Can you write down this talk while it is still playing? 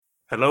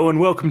Hello and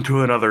welcome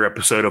to another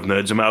episode of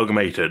Nerds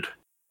Amalgamated.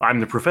 I'm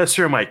the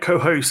Professor and my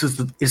co-host is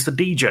the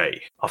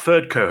DJ. Our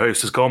third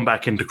co-host has gone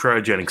back into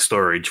cryogenic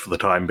storage for the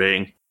time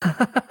being.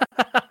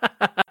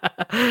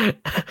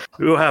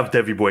 We'll have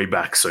Devi Boy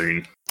back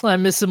soon. I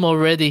miss him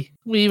already.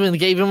 We even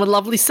gave him a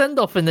lovely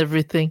send-off and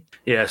everything.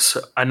 Yes,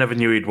 I never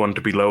knew he'd want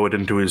to be lowered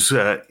into his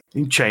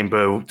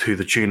chamber to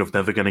the tune of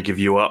Never Gonna Give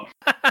You Up.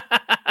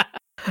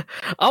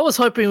 I was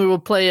hoping we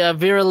would play a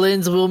Vera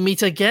Lynn's We'll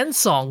Meet Again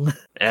song.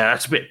 Yeah,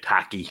 that's a bit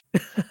tacky.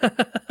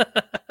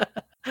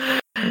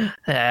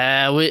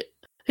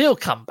 He'll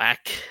come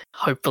back,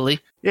 hopefully.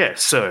 Yeah,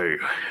 so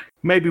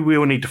maybe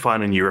we'll need to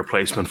find a new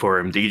replacement for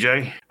him,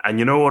 DJ. And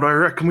you know what I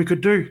reckon we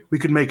could do? We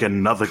could make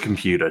another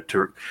computer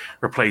to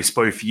replace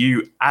both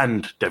you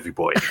and Devi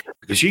Boy.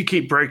 Because you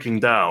keep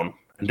breaking down,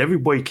 and Devi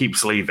Boy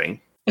keeps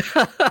leaving.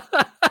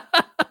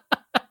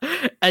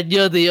 And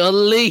you're the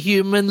only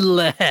human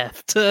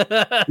left.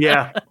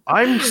 Yeah,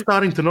 I'm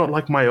starting to not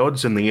like my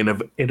odds in the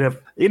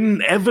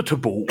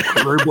inevitable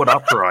robot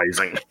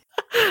uprising.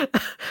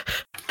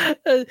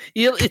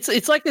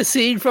 It's like a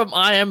scene from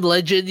I Am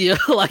Legend. You're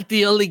like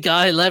the only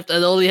guy left,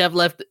 and all you have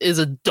left is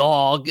a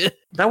dog.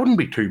 That wouldn't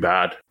be too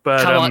bad,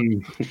 but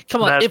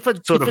come on.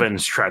 That sort of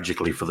ends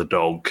tragically for the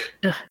dog.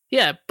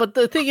 Yeah, but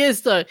the thing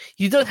is, though,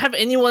 you don't have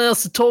anyone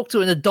else to talk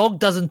to, and the dog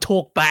doesn't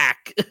talk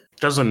back.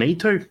 Doesn't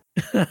need to.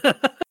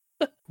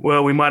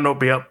 Well, we might not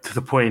be up to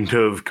the point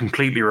of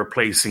completely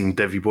replacing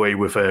Devi Boy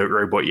with a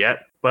robot yet,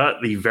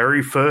 but the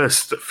very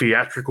first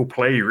theatrical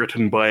play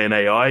written by an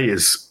AI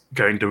is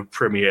going to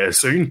premiere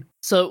soon.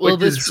 So,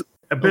 is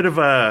a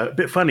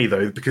bit funny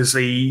though, because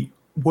the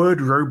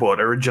word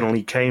robot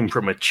originally came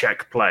from a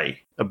Czech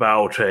play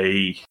about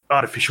a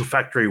artificial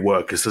factory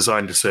workers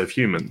designed to serve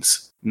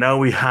humans. Now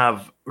we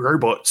have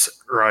robots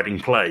writing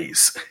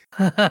plays.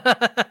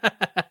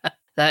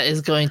 That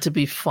is going to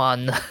be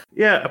fun.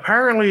 Yeah,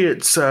 apparently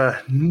it's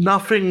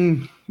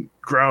nothing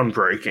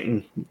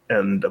groundbreaking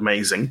and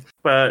amazing,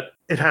 but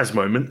it has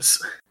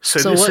moments.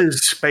 So this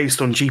is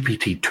based on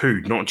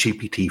GPT-2, not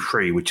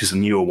GPT-3, which is a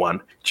newer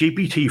one.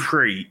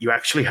 GPT-3, you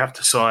actually have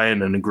to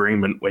sign an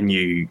agreement when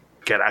you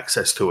get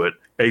access to it,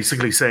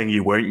 basically saying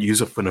you won't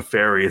use it for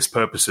nefarious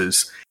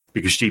purposes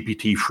because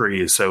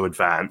GPT-3 is so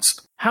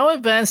advanced. How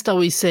advanced are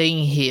we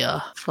saying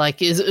here?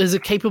 Like, is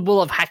it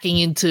capable of hacking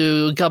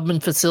into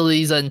government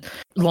facilities and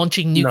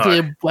launching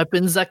nuclear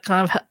weapons? That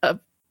kind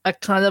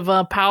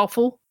of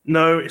powerful?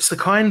 No, it's the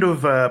kind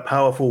of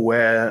powerful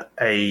where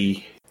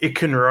it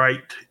can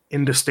write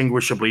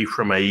indistinguishably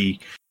from a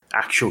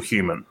actual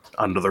human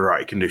under the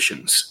right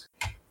conditions.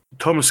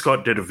 Thomas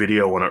Scott did a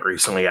video on it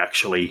recently,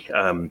 actually,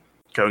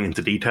 going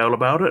into detail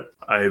about it.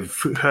 I've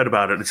heard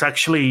about it. It's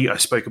actually, I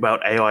spoke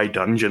about AI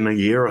Dungeon a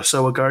year or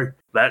so ago.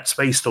 That's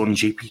based on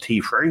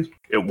GPT-3.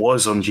 It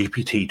was on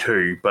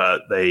GPT-2,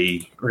 but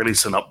they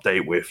released an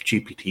update with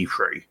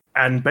GPT-3.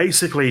 And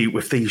basically,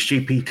 with these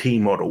GPT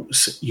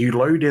models, you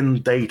load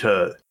in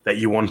data that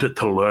you want it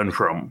to learn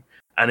from,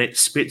 and it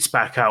spits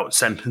back out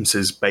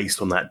sentences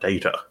based on that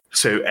data.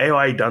 So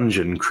AI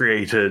Dungeon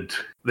created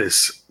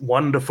this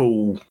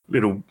wonderful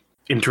little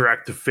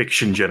interactive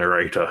fiction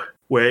generator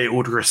where it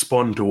would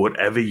respond to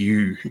whatever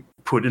you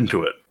put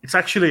into it. It's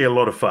actually a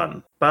lot of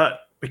fun,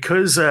 but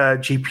because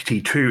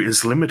GPT-2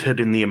 is limited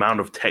in the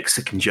amount of text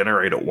it can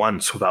generate at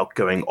once without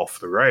going off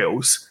the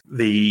rails,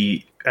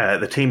 the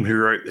team who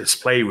wrote this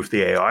play with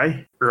the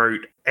AI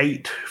wrote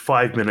 8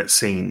 5-minute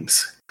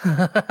scenes,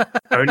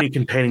 only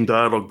containing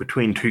dialogue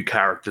between 2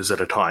 characters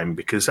at a time,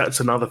 because that's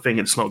another thing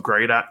it's not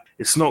great at.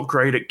 It's not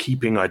great at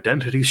keeping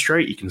identity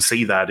straight. You can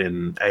see that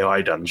in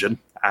AI Dungeon.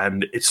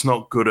 And it's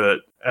not good at,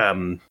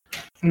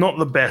 not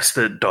the best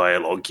at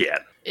dialogue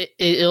yet.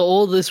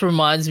 All this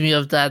reminds me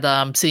of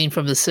that scene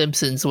from The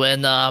Simpsons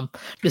when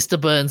Mr.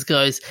 Burns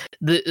goes,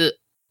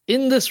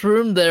 in this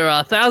room there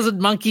are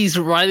 1,000 monkeys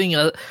writing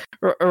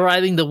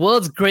the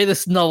world's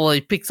greatest novel.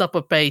 He picks up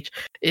a page.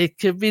 It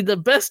could be the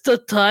best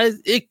of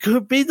times. It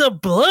could be the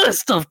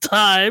blurst of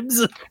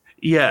times.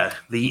 Yeah,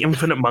 the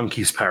infinite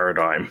monkeys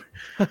paradigm.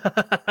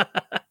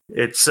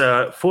 It's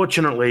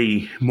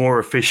fortunately more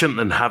efficient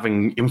than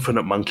having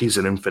infinite monkeys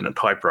and infinite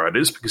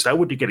typewriters, because that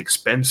would get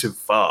expensive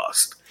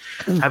fast.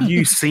 Have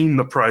you seen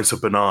the price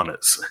of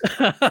bananas?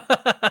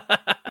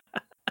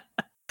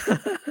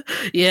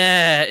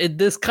 Yeah, in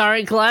this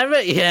current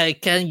climate, yeah,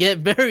 it can get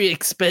very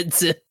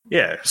expensive.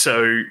 Yeah,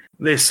 so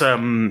this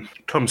Tom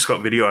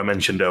Scott video I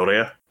mentioned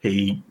earlier,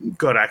 he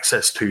got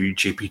access to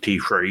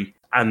GPT-3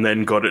 and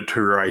then got it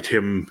to write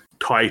him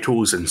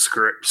titles and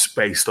scripts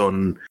based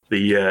on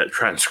the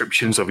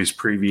transcriptions of his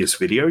previous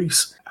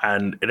videos.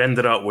 And it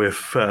ended up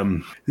with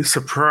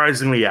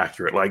surprisingly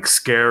accurate, like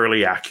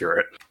scarily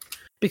accurate.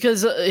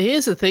 Because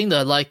here's the thing,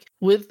 though, like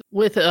with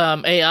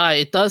AI,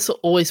 it does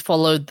always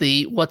follow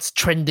what's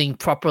trending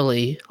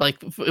properly.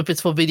 Like if it's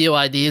for video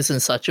ideas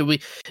and such, it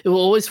will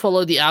always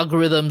follow the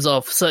algorithms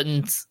of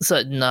certain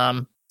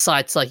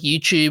sites like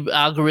YouTube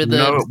algorithms.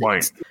 No, it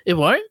won't. It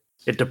won't?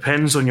 It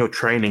depends on your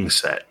training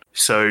set.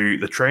 So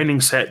the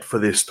training set for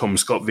this Tom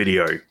Scott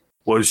video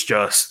was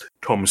just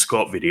Tom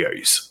Scott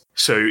videos.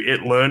 So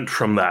it learned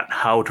from that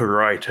how to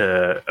write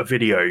a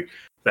video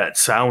that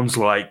sounds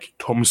like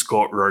Tom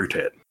Scott wrote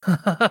it.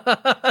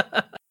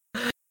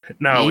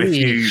 Now, if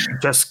you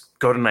just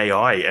got an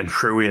AI and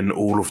threw in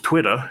all of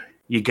Twitter,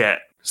 you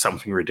get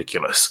something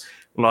ridiculous.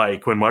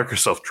 Like when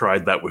Microsoft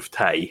tried that with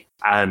Tay,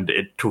 and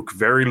it took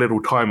very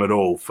little time at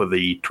all for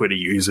the Twitter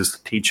users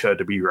to teach her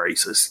to be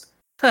racist.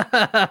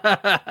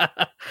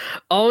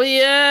 Oh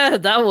yeah,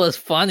 that was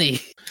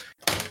funny.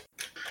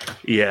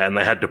 Yeah, and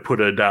they had to put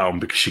her down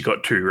because she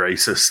got too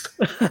racist.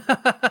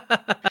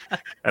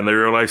 And they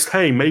realized,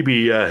 hey,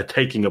 maybe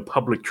taking a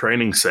public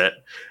training set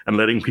and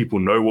letting people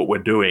know what we're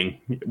doing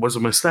was a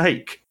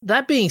mistake.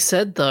 That being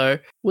said, though,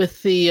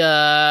 with the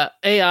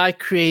AI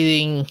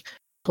creating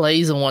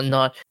plays and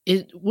whatnot,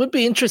 it would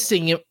be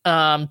interesting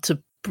to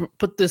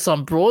put this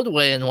on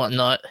Broadway and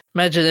whatnot.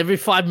 Imagine every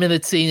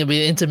 5-minute scene would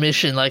be an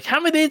intermission. Like, how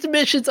many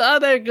intermissions are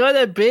there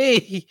gonna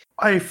be?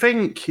 I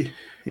think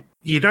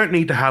you don't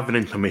need to have an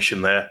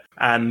intermission there.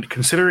 And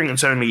considering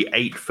it's only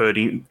 8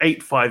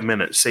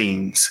 5-minute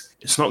scenes,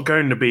 it's not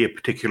going to be a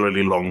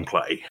particularly long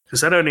play. Because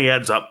that only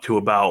adds up to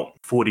about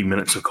 40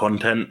 minutes of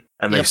content.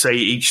 And they say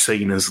each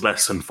scene is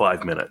less than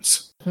 5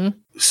 minutes.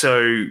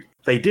 So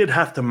they did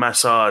have to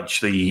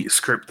massage the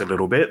script a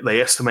little bit. They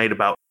estimate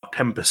about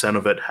 10%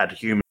 of it had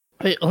human.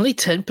 Wait, only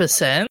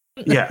 10%?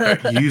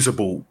 Yeah,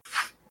 usable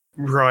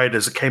right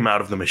as it came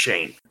out of the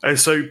machine.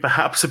 So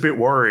perhaps a bit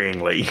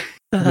worryingly,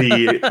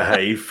 the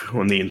behave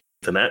on the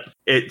internet,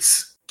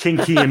 it's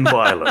kinky and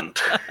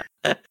violent.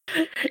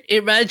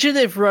 Imagine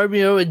if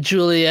Romeo and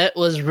Juliet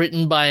was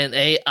written by an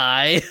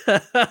AI.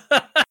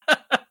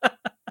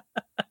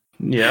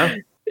 Yeah.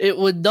 It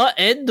would not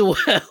end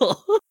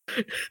well.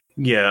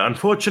 Yeah,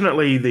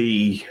 unfortunately,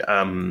 the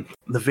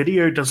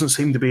video doesn't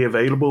seem to be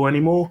available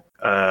anymore.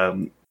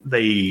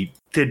 They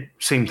did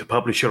seem to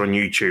publish it on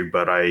YouTube,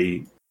 but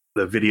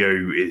the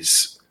video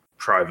is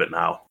private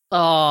now.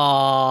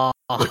 Oh,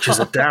 which is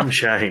a damn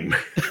shame.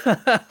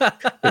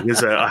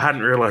 Because I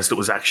hadn't realized it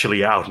was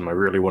actually out, and I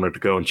really wanted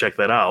to go and check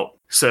that out.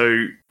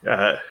 So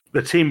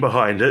the team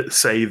behind it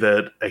say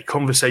that a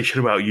conversation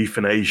about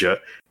euthanasia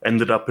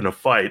ended up in a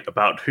fight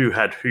about who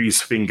had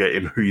whose finger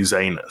in whose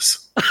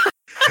anus.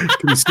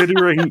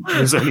 Considering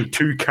there's only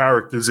 2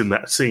 characters in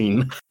that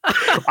scene,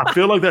 I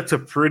feel like that's a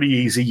pretty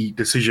easy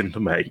decision to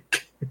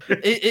make.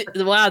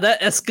 Wow,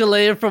 that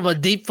escalated from a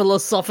deep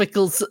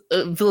philosophical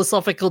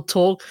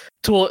talk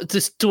to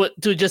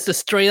just a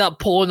straight up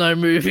porno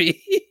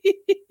movie.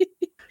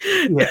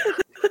 Yeah.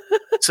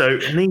 So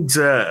it needs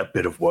a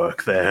bit of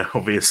work there,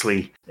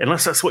 obviously,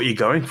 unless that's what you're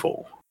going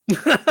for.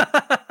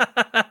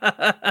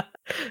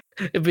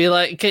 It'd be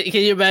like, can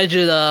you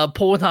imagine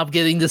Pornhub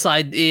getting this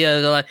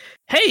idea? They're like,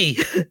 hey,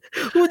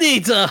 who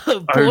needs a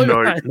porn?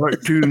 Oh, no,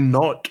 do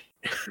not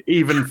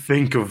even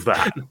think of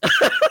that.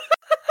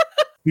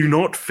 Do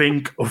not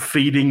think of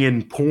feeding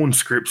in porn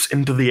scripts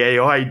into the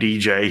AI,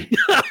 DJ.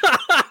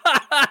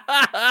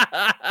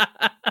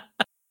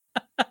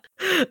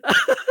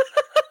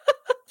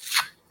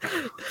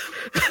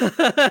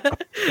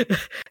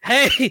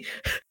 Hey,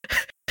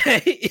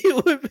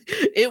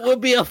 it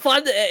would be a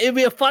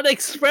fun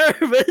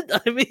experiment.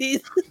 I mean,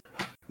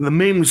 the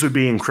memes would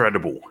be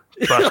incredible,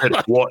 but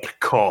at what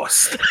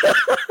cost?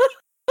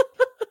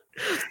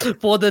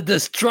 For the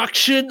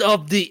destruction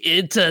of the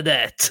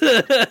internet.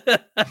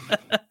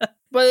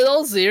 But in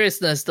all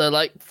seriousness, though,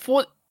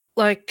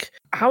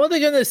 how are they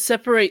going to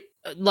separate?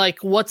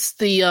 What's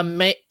the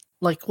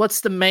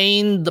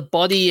the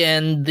body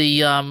and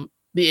the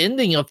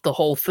ending of the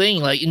whole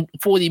thing? Like in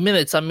 40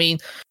 minutes. I mean,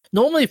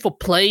 normally for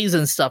plays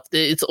and stuff,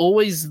 there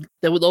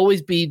would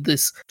always be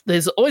this.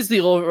 There's always the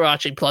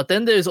overarching plot.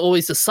 Then there's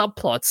always the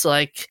subplots.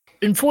 Like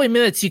in 40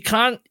 minutes, you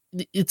can't.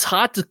 It's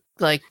hard to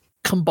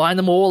combine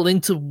them all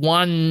into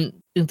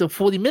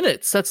 40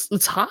 minutes.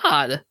 It's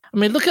hard. I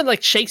mean, look at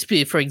like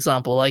Shakespeare, for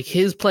example. Like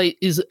his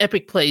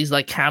epic plays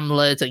like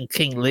Hamlet and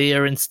King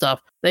Lear and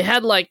stuff. They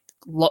had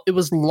it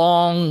was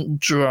long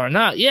drawn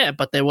out, yeah,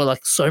 but there were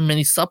like so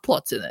many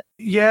subplots in it.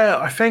 Yeah,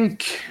 I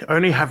think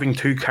only having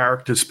 2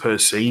 characters per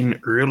scene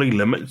really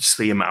limits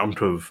the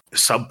amount of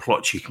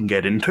subplots you can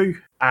get into.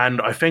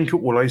 And I think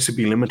it will also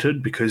be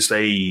limited because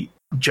they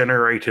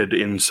generated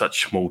in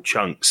such small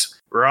chunks.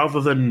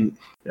 Rather than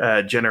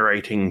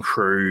generating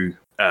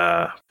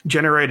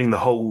the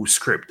whole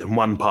script in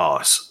one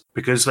pass,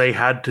 because they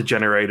had to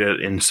generate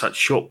it in such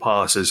short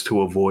passes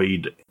to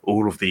avoid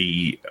all of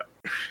the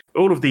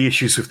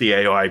issues with the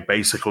AI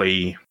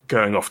basically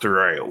going off the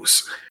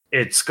rails.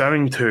 It's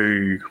going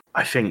to,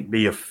 I think,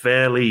 be a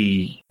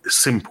fairly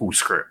simple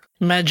script.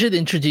 Imagine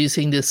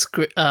introducing this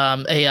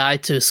AI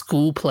to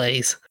school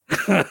plays.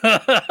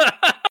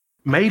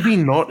 Maybe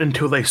not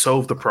until they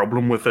solve the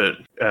problem with it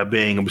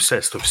being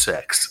obsessed with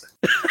sex.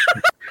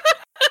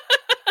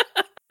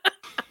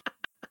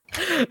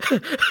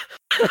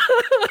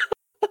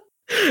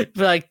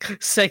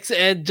 Like sex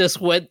ed just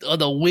went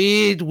on a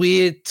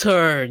weird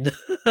turn.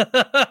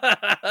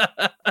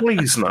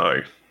 Please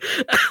no.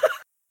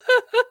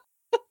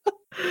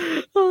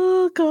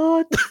 Oh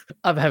god,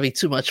 I'm having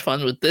too much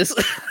fun with this.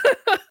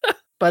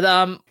 But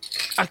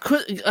I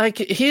could like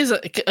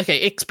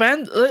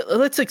expand.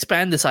 Let's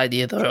expand this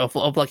idea though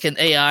of like an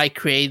AI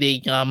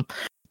creating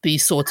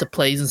these sorts of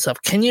plays and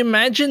stuff. Can you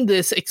imagine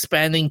this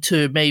expanding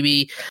to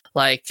maybe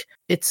like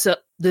it's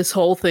this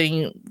whole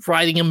thing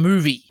writing a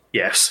movie?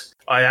 Yes,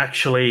 I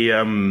actually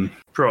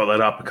brought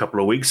that up a couple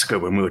of weeks ago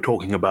when we were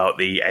talking about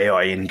the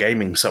AI in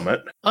Gaming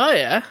Summit. Oh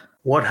yeah.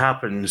 What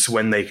happens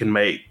when they can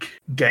make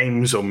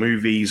games or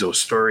movies or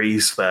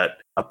stories that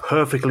are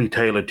perfectly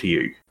tailored to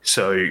you?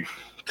 So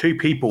two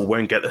people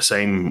won't get the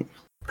same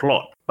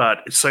plot, but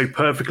it's so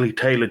perfectly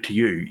tailored to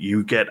you,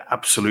 you get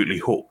absolutely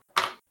hooked.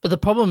 But the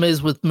problem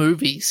is with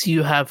movies,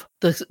 you have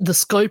the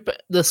scope.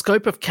 The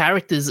scope of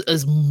characters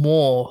is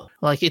more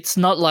like it's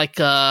not like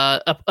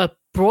a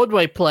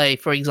Broadway play,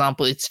 for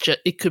example. It's just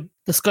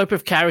the scope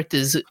of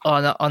characters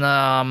on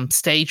a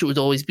stage would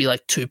always be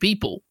like two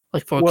people,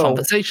 like for a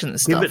conversation and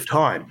stuff. Give it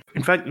time.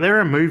 In fact, there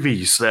are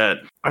movies that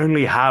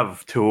only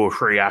have 2 or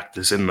 3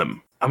 actors in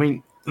them. I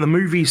mean, the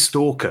movie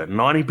Stalker,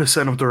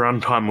 90% of the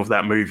runtime of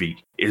that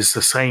movie is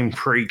the same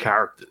 3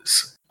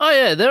 characters. Oh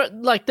yeah,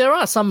 there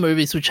are some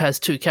movies which has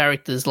 2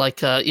 characters.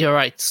 Like you're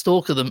right,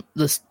 Stalker,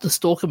 the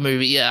Stalker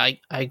movie. Yeah, I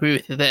agree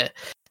with you there.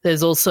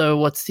 There's also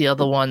what's the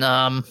other one?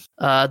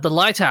 The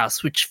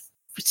Lighthouse, which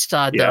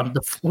starred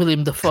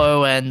William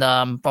Dafoe and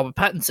Robert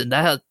Pattinson.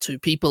 That had 2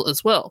 people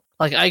as well.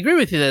 Like I agree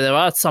with you there. There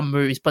are some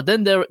movies, but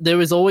then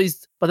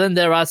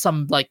there are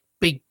some like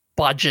big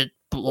budget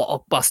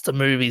blockbuster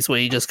movies where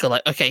you just go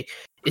like, okay,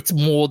 it's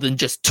more than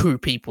just 2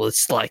 people.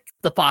 It's like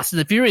the Fast and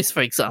the Furious,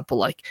 for example,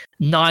 like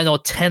 9 or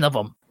 10 of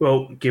them.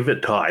 Well, give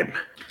it time.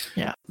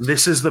 Yeah.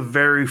 This is the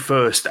very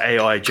first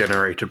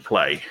AI-generated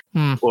play,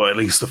 or at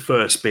least the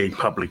first being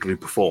publicly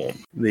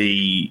performed.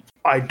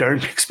 I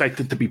don't expect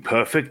it to be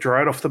perfect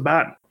right off the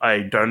bat. I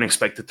don't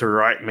expect it to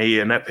write me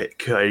an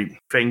epic. I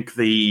think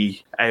the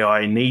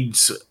AI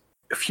needs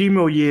a few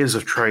more years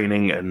of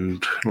training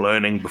and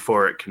learning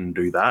before it can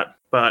do that.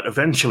 But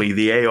eventually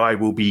the AI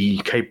will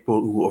be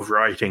capable of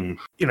writing,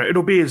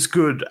 it'll be as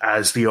good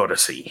as the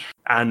Odyssey.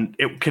 And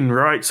it can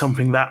write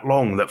something that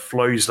long that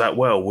flows that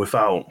well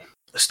without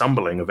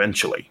stumbling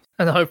eventually.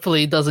 And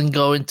hopefully it doesn't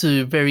go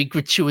into very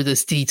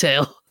gratuitous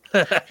detail.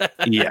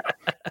 Yeah.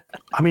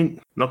 I mean,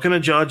 not going to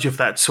judge if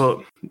that's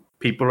what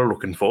people are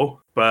looking for,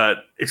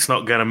 but it's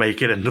not going to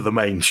make it into the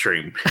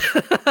mainstream.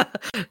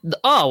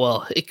 Oh,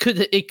 well, it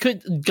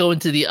could go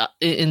into the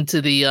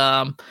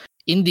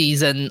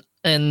indies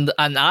and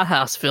art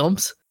house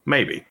films.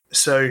 Maybe.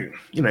 So,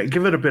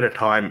 give it a bit of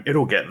time.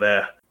 It'll get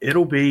there.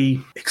 It'll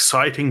be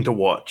exciting to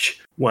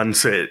watch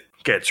once it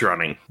gets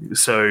running.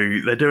 So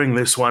they're doing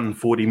this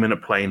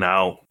 40-minute play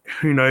now.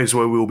 Who knows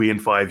where we'll be in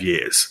 5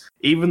 years?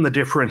 Even the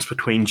difference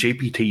between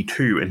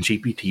GPT-2 and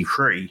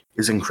GPT-3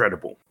 is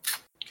incredible.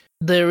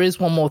 There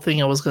is one more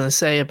thing I was going to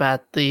say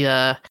about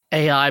the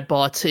AI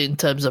bot in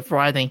terms of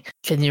writing.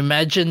 Can you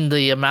imagine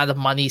the amount of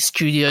money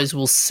studios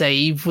will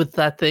save with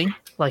that thing?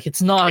 Like,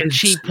 it's not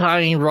cheap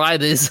hiring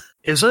writers.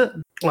 Is it?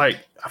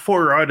 Like, I thought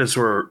writers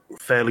were a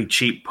fairly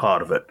cheap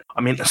part of it.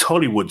 I mean, it's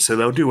Hollywood, so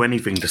they'll do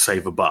anything to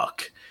save a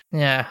buck.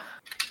 Yeah.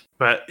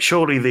 But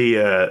surely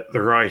the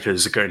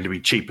writers are going to be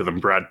cheaper than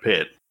Brad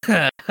Pitt.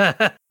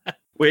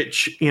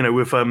 Which,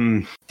 with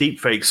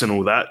deepfakes and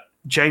all that,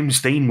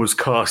 James Dean was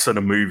cast in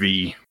a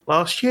movie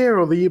last year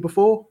or the year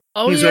before.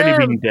 Oh, He's only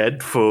been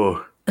dead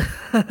for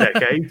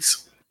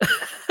decades.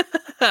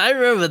 I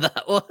remember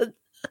that one.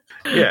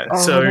 Yeah,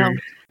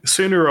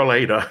 sooner or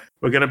later,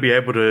 we're going to be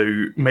able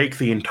to make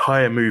the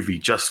entire movie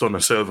just on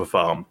a server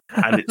farm,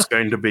 and it's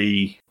going to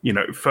be,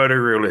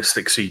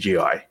 photorealistic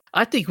CGI.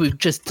 I think we've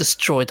just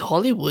destroyed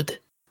Hollywood.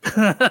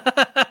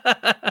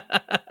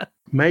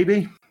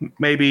 Maybe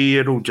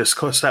it'll just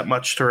cost that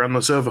much to run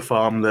the server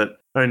farm that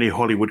only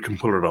Hollywood can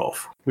pull it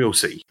off. We'll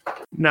see.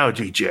 Now,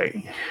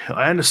 DJ,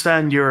 I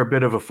understand you're a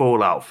bit of a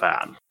Fallout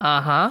fan.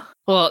 Uh-huh.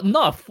 Well,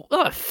 not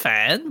a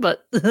fan,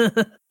 but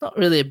not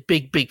really a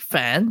big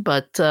fan.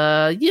 But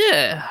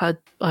yeah,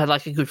 I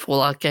like a good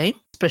Fallout game,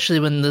 especially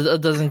when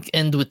it doesn't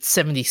end with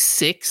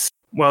 76.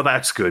 Well,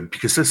 that's good,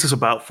 because this is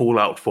about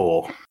Fallout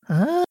 4.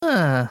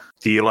 Ah.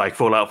 Do you like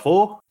Fallout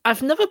 4?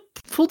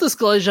 Full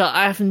disclosure,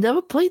 I've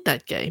never played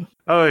that game.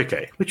 Oh,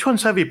 okay. Which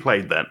ones have you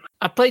played then?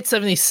 I played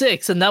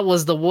 76, and that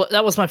was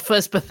my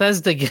first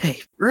Bethesda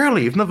game.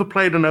 Really? You've never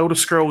played an Elder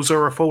Scrolls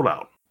or a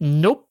Fallout?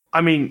 Nope.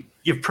 I mean,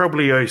 you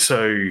probably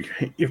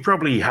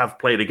have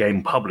played a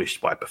game published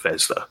by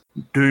Bethesda.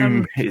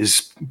 Doom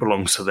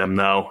belongs to them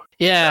now.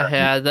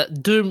 Yeah,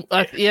 that Doom.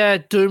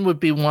 Doom would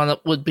be one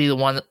of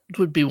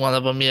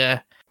them. Yeah,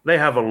 they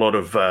have a lot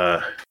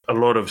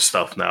of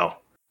stuff now.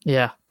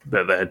 Yeah,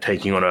 that they're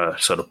taking on a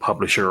sort of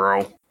publisher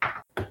role.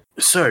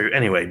 So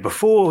anyway,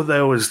 before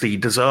there was the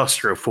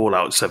disaster of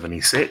Fallout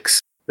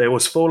 76, there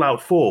was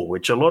Fallout 4,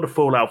 which a lot of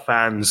Fallout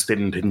fans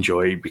didn't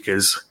enjoy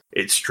because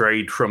it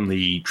strayed from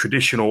the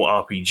traditional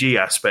RPG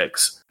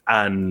aspects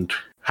and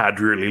had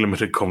really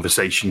limited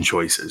conversation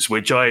choices,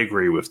 which I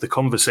agree with. The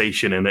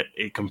conversation in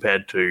it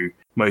compared to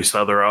most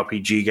other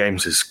RPG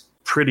games is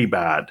pretty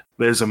bad.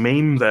 There's a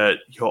meme that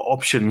your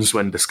options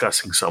when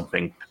discussing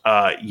something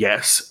are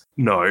yes,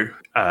 no,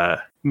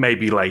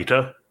 maybe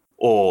later,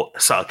 or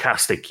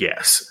sarcastic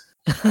yes.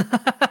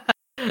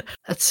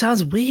 That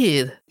sounds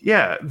weird.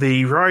 Yeah,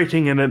 the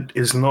writing in it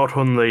is not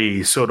on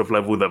the sort of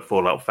level that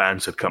Fallout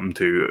fans have come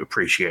to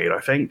appreciate, I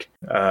think.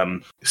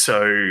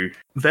 So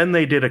then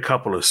they did a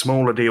couple of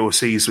smaller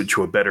DLCs which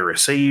were better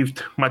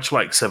received, much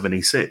like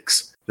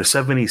 76. The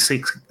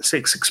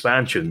 76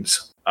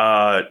 expansions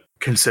are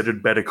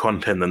considered better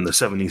content than the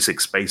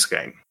 76 base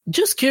game.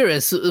 Just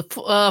curious,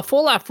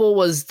 Fallout 4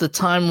 was the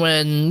time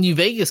when New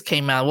Vegas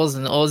came out,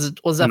 wasn't it? Or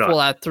was that No.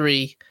 Fallout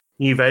 3?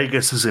 New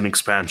Vegas is an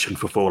expansion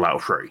for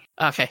Fallout 3.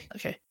 Okay.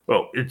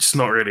 Well, it's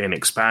not really an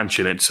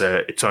expansion, it's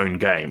its own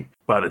game,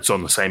 but it's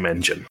on the same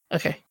engine.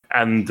 Okay.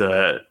 And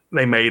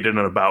they made it in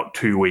about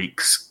 2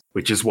 weeks,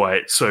 which is why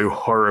it's so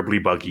horribly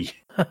buggy.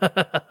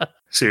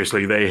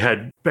 Seriously, they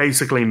had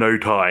basically no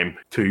time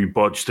to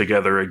bodge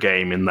together a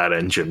game in that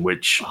engine,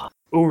 which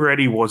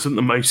already wasn't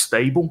the most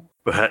stable.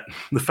 But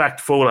the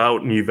fact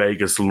Fallout New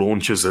Vegas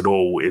launches at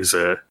all is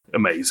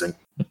amazing.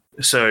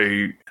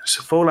 So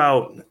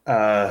Fallout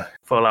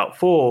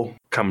 4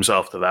 comes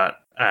after that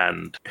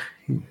and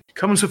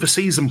comes with a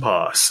season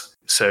pass.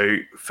 So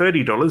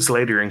 $30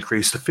 later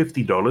increased to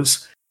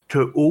 $50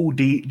 to all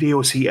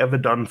DLC ever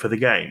done for the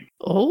game.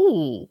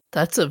 Oh,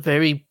 that's a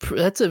very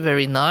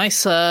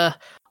nice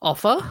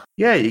offer.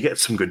 Yeah, you get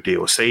some good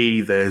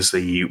DLC. There's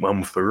the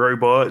one with the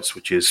robots,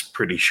 which is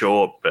pretty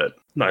short but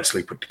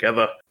nicely put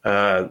together.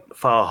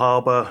 Far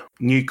Harbor,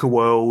 Nuka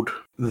World,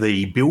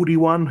 the buildy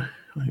one,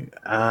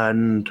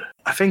 and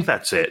I think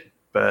that's it.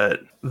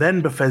 But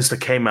then Bethesda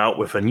came out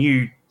with a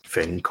new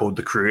thing called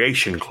the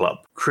Creation Club.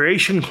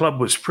 Creation Club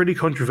was pretty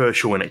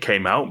controversial when it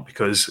came out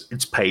because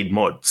it's paid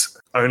mods.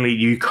 Only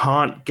you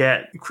can't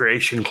get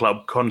Creation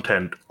Club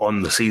content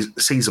on the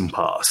season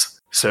pass.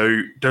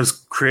 So does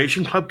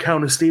Creation Club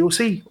count as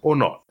DLC or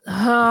not?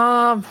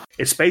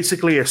 It's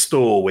basically a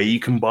store where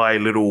you can buy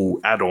little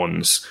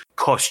add-ons,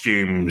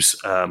 costumes.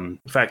 In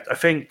fact, I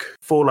think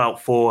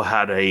Fallout 4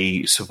 had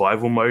a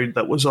survival mode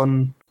that was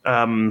on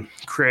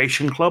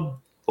Creation Club,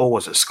 or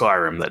was it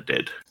Skyrim that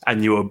did?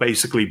 And you were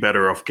basically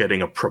better off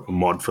getting a proper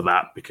mod for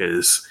that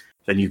because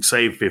then you'd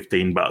save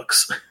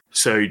 $15.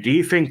 So do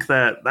you think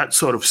that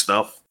sort of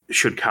stuff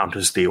should count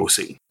as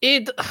DLC?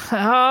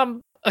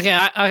 Okay,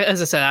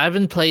 as I said, I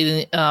haven't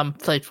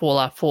played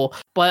Fallout 4,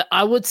 but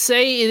I would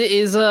say it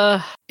is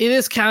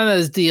counted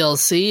as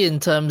DLC in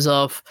terms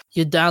of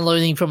you're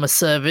downloading from a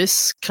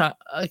service kind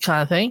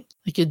of thing.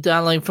 Like you're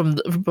downloading from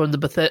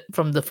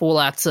the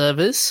Fallout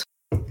servers.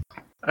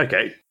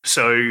 Okay,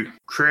 so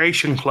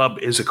Creation Club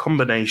is a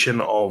combination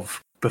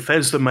of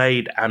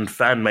Bethesda-made and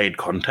fan-made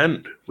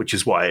content, which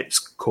is why it's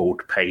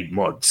called paid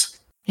mods.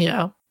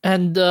 Yeah,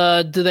 and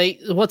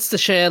what's the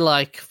share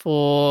like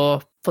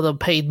for the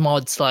paid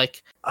mods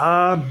like?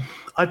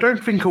 I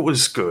don't think it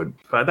was good,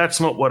 but that's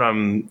not what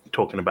I'm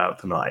talking about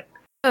tonight.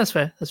 That's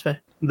fair.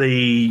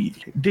 The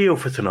deal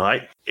for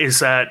tonight is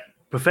that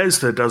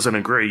Bethesda doesn't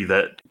agree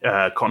that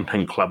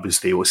Content Club is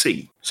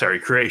DLC. Sorry,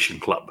 Creation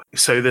Club.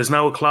 So there's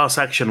now a class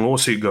action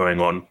lawsuit going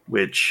on,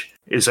 which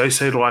is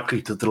also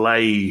likely to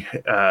delay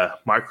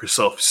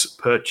Microsoft's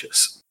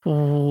purchase.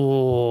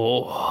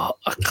 Ooh,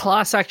 a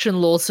class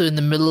action lawsuit in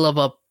the middle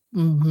of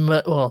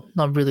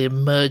not really a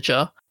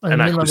merger. An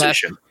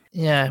acquisition.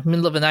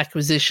 Middle of an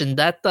acquisition.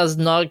 That does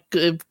not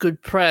give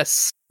good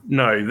press.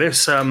 No,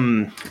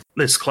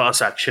 this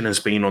class action has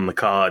been on the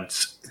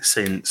cards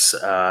since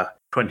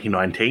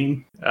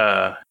 2019,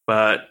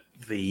 but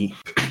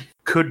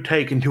could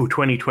take until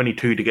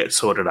 2022 to get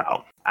sorted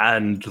out,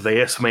 and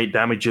they estimate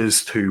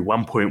damages to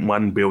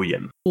 $1.1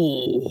 billion.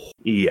 Ooh.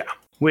 Yeah,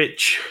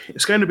 which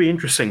is going to be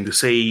interesting to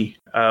see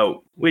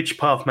which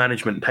path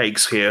management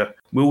takes here.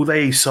 Will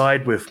they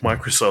side with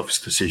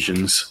Microsoft's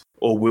decisions,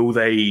 or will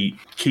they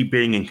keep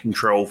being in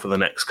control for the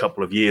next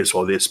couple of years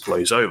while this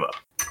blows over?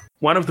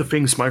 One of the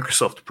things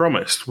Microsoft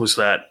promised was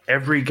that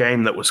every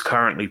game that was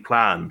currently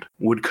planned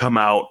would come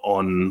out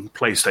on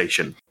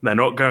PlayStation. They're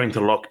not going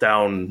to lock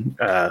down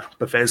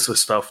Bethesda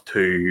stuff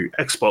to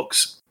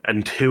Xbox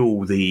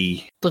until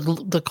the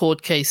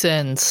court case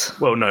ends.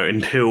 Well, no,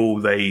 until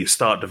they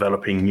start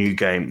developing new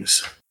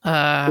games,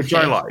 which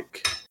I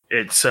like.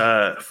 It's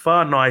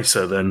far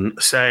nicer than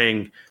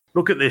saying,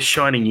 look at this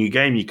shiny new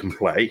game you can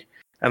play,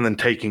 and then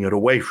taking it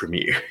away from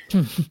you.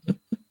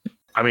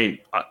 I mean,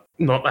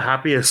 not the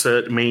happiest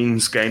that it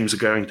means games are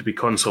going to be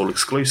console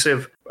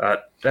exclusive,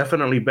 but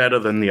definitely better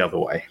than the other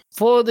way.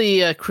 For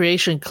the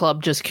Creation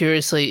Club, just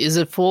curiously, is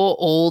it for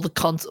all the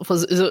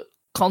consoles? Is it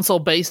console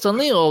based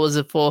only, or was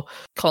it for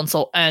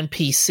console and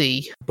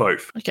PC?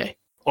 Both. Okay.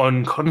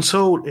 On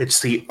console, it's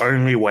the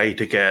only way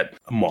to get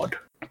a mod.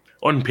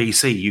 On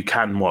PC, you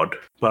can mod,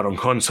 but on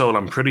console,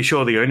 I'm pretty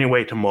sure the only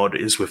way to mod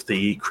is with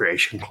the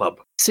Creation Club.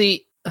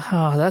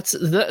 That's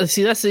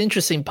the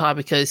interesting part,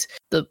 because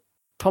the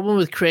problem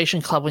with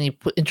Creation Club when you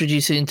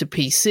introduce it into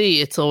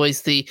PC, it's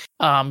always the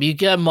you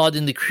get a mod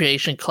in the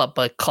Creation Club,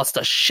 but it costs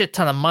a shit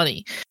ton of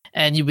money,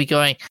 and you'll be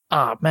going,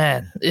 oh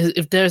man,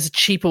 if there's a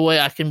cheaper way,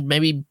 I can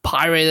maybe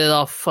pirate it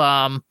off,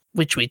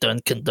 which we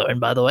don't condone,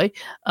 by the way.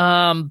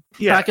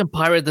 I can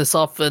pirate this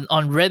off on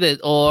Reddit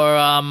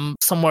or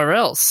somewhere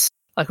else.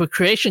 Like with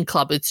Creation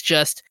Club, it's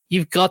just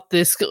you've got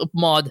this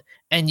mod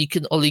and you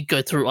can only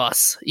go through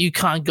us. You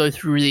can't go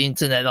through the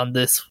internet on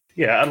this.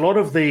 Yeah, a lot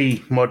of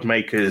the mod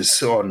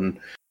makers on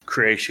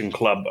Creation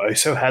Club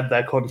also had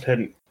their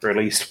content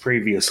released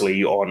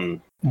previously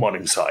on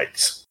modding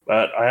sites.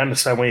 But I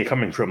understand where you're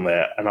coming from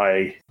there, and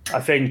I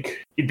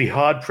think you'd be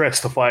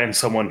hard-pressed to find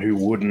someone who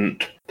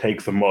wouldn't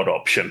take the mod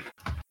option.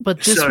 But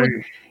this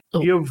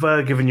You've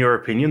given your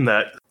opinion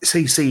that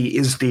CC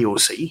is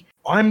DLC.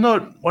 I'm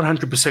not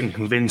 100%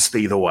 convinced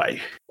either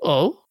way.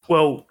 Oh?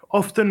 Well,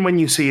 often when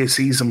you see a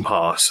season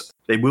pass,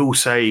 they will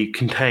say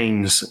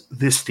contains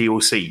this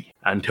DLC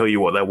and tell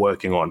you what they're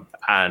working on.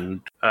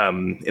 And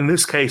in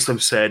this case,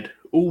 they've said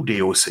all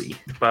DLC,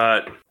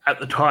 but at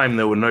the time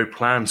there were no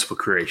plans for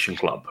Creation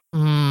Club.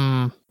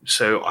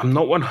 So I'm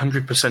not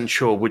 100%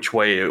 sure which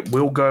way it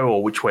will go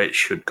or which way it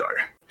should go.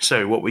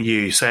 So what were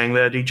you saying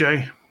there,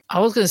 DJ? I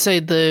was going to say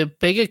the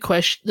big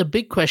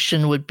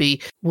question would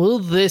be, will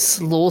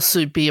this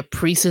lawsuit be a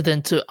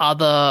precedent to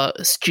other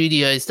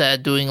studios that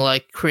are doing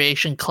like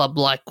Creation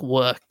Club-like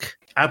work?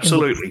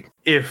 Absolutely.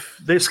 If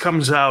this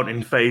comes out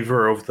in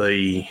favor of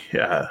the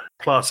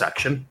class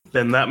action,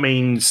 then that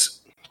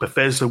means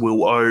Bethesda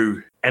will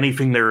owe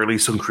anything they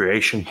release on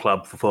Creation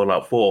Club for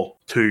Fallout 4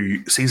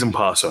 to Season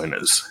Pass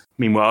owners.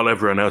 Meanwhile,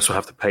 everyone else will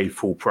have to pay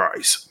full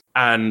price.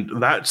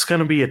 And that's going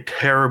to be a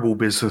terrible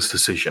business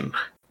decision.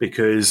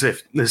 Because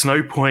if there's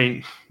no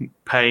point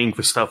paying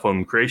for stuff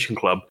on Creation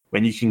Club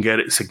when you can get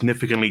it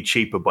significantly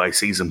cheaper by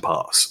Season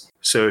Pass.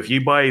 So if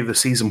you buy the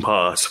Season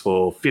Pass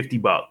for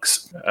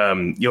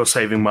 $50, you're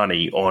saving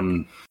money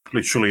on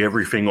literally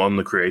everything on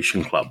the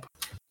Creation Club.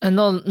 And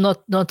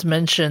not to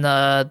mention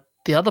the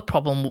other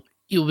problem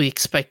you'll be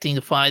expecting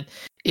to find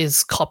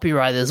is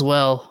copyright as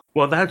well.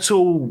 Well, that's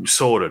all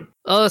sorted.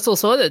 Oh, that's all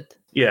sorted?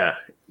 Yeah.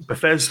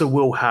 Bethesda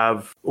will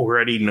have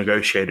already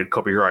negotiated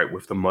copyright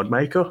with the mod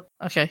maker.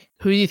 Okay.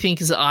 Who do you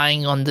think is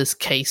eyeing on this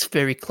case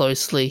very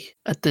closely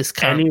at this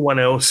current? Anyone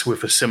else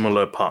with a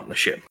similar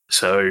partnership.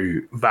 So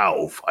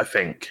Valve, I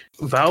think.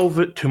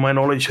 Valve, to my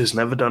knowledge, has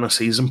never done a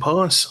season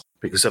pass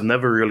because they've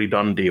never really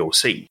done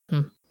DLC.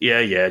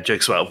 Yeah,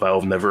 jokes about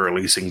Valve never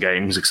releasing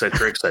games,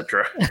 etc.,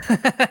 etc.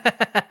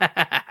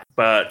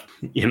 But,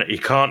 you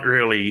can't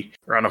really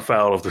run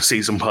afoul of the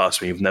season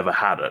pass when you've never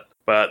had it.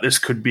 But this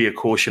could be a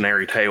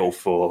cautionary tale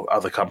for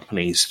other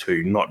companies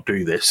to not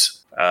do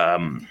this.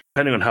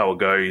 Depending on how it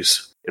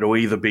goes, it'll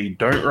either be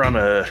don't run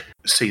a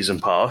season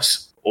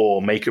pass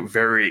or make it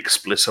very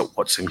explicit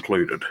what's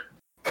included.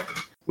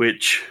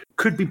 Which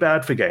could be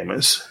bad for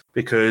gamers,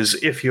 because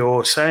if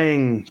you're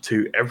saying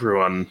to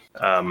everyone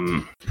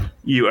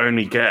you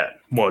only get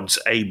mods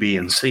A, B,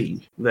 and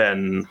C,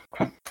 then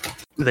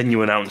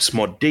you announce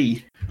mod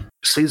D,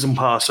 season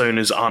pass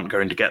owners aren't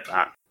going to get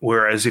that.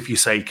 Whereas if you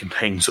say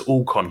contains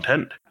all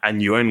content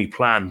and you only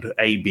planned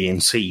A, B,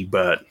 and C,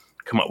 but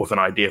come up with an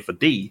idea for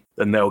D,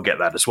 then they'll get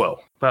that as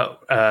well. But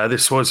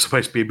this was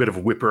supposed to be a bit of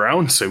a whip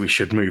around, so we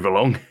should move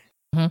along.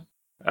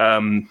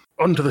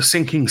 Onto the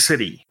Sinking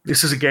City.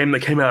 This is a game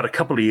that came out a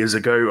couple of years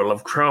ago, a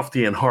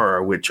Lovecraftian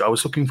horror, which I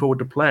was looking forward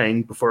to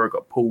playing before it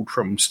got pulled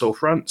from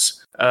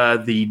storefronts.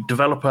 The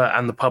developer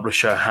and the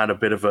publisher had a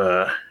bit of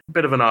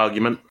an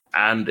argument,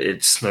 and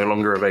it's no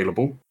longer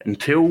available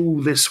until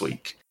this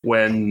week,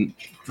 when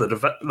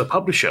the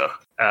publisher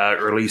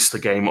released the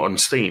game on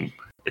Steam.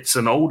 It's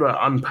an older,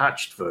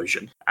 unpatched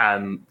version,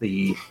 and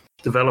the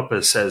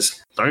developer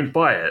says, don't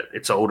buy it,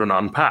 it's old and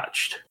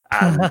unpatched.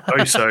 And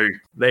also,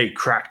 they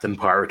cracked and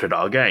pirated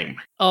our game.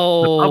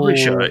 Oh. The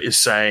publisher is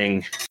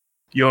saying,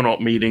 you're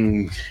not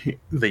meeting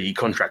the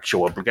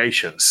contractual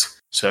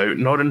obligations. So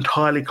not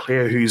entirely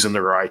clear who's in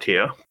the right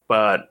here,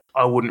 but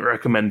I wouldn't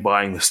recommend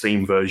buying the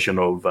Steam version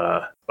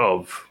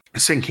of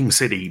Sinking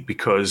City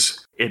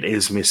because it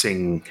is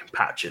missing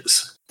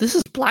patches. This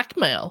is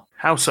blackmail.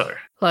 How so?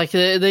 Like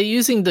they're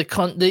using the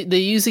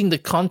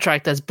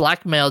contract as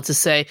blackmail to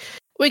say,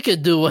 we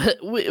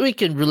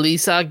can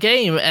release our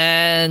game,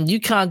 and you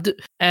can't do.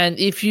 And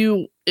if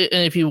you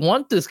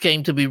want this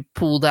game to be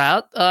pulled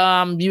out,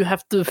 you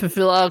have to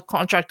fulfill our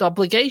contract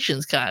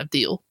obligations, kind of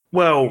deal.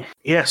 Well,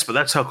 yes, but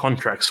that's how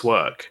contracts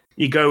work.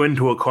 You go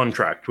into a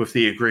contract with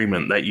the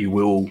agreement that you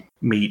will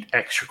meet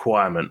X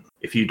requirement.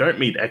 If you don't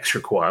meet X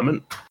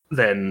requirement,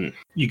 then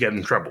you get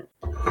in trouble.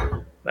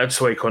 That's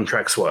the way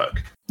contracts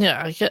work.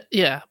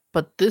 Yeah,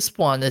 but this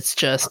one, that's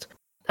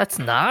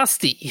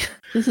nasty.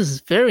 This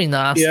is very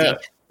nasty. Yeah,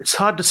 it's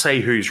hard to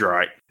say who's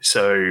right,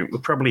 so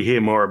we'll probably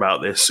hear more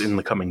about this in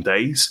the coming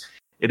days.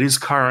 It is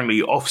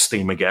currently off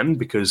Steam again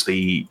because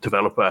the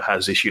developer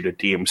has issued a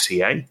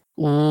DMCA.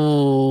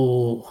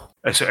 Ooh.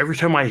 So every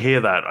time I hear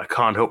that, I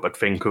can't help but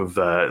think of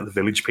the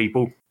Village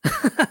People.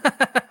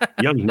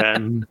 Young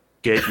man,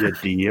 get your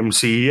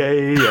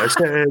DMCA, I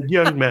said,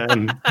 young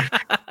man.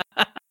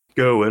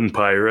 Go and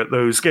pirate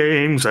those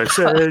games, I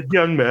said,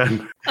 young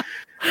man.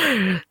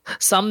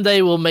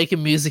 Someday we'll make a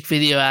music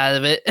video out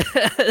of it.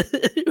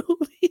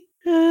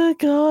 Oh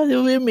God,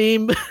 it'll be a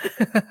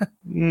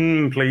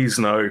meme. Please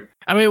no.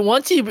 I mean,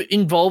 once you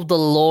involve the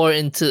lore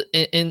into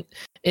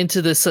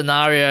the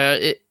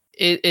scenario,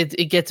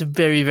 it gets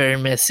very, very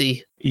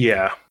messy.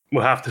 Yeah,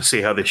 we'll have to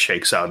see how this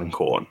shakes out in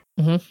court.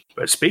 Mhm.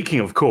 But speaking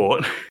of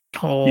court,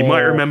 Oh. you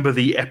might remember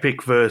the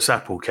Epic versus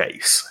Apple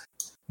case,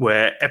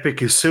 where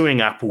Epic is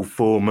suing Apple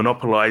for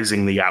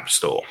monopolizing the App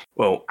Store.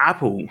 Well,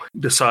 Apple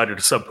decided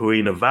to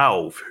subpoena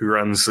Valve, who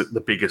runs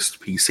the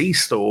biggest PC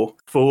store,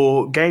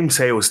 for game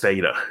sales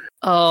data.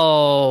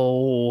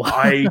 Oh.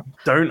 I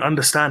don't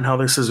understand how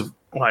this is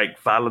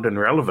valid and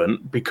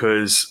relevant,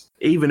 because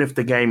even if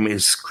the game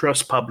is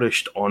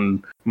cross-published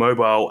on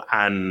mobile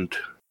and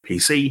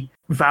PC,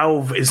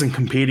 Valve isn't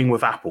competing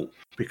with Apple,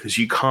 because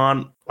you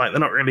can't, they're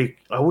not really,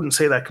 I wouldn't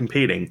say they're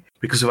competing,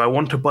 because if I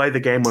want to buy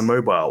the game on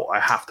mobile, I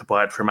have to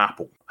buy it from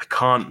Apple. I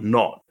can't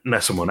not,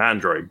 unless I'm on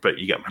Android, but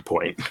you get my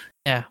point.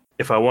 Yeah.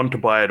 If I want to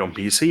buy it on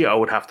PC, I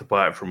would have to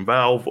buy it from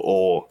Valve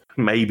or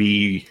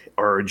maybe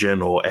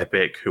Origin or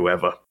Epic,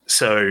 whoever.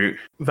 So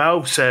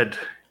Valve said,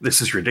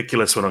 this is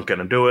ridiculous, we're not going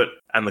to do it,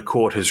 and the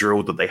court has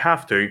ruled that they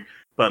have to,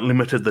 but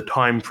limited the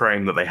time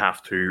frame that they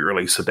have to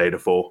release the data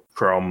for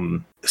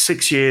from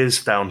 6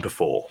 years down to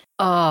 4.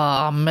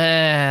 Oh,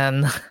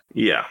 man.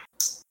 Yeah.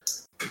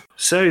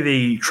 So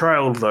the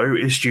trial, though,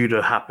 is due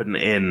to happen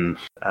in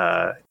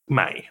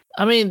May.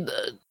 I mean,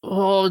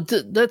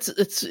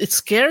 it's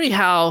scary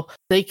how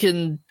they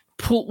can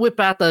whip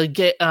out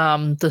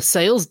the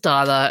sales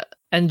data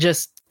and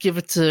just give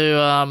it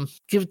to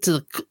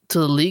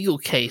the legal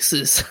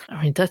cases.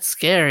 I mean, that's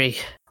scary.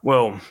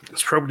 Well,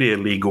 it's probably a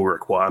legal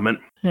requirement.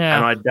 Yeah.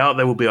 And I doubt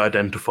they will be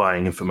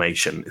identifying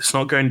information. It's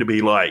not going to be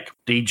like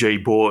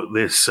DJ bought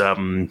this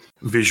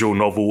visual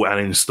novel and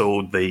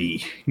installed the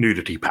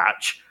nudity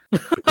patch.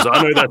 Because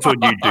I know that's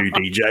what you do,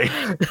 DJ.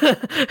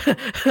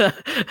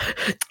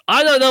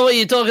 I don't know what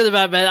you're talking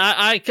about, man.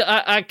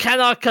 I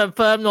cannot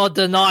confirm nor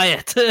deny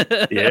it.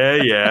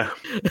 Yeah.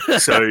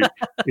 So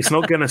it's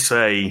not going to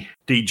say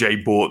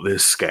DJ bought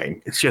this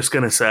game. It's just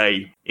going to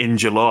say in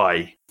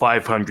July,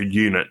 500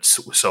 units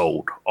were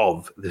sold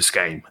of this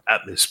game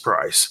at this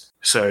price.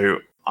 So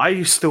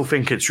I still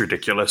think it's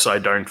ridiculous. I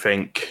don't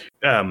think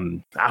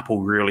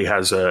Apple really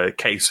has a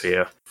case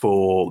here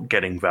for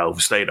getting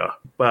Valve's data.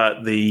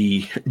 But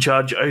the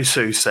judge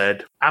also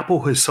said,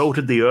 Apple has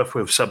salted the earth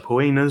with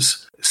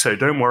subpoenas, so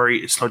don't worry,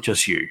 it's not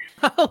just you.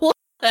 What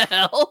the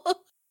hell?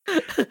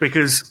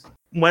 Because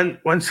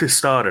once this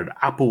started,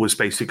 Apple was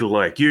basically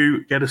like,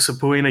 you get a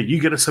subpoena, you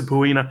get a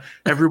subpoena,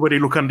 everybody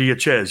look under your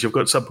chairs, you've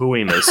got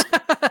subpoenas.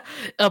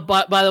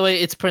 By the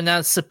way, it's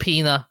pronounced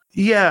subpoena.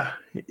 Yeah.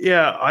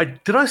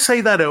 Did I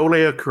say that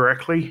earlier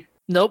correctly?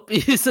 Nope,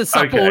 it's a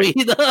subpoena. Okay.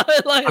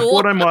 I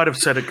thought I might have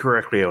said it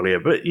correctly earlier,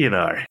 but you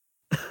know.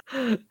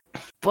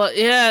 But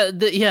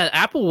yeah,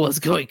 Apple was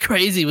going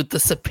crazy with the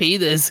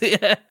subpoenas.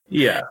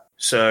 Yeah.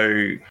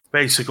 So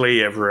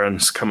basically,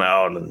 everyone's come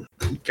out and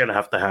gonna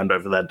have to hand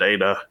over that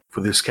data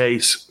for this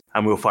case,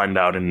 and we'll find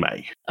out in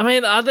May. I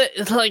mean, are they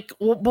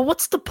but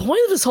what's the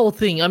point of this whole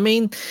thing? I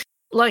mean,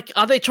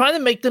 are they trying to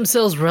make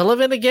themselves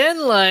relevant again?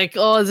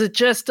 Or is it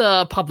just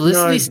a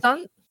publicity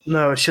stunt?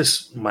 No, it's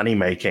just money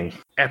making.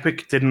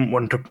 Epic didn't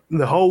want to.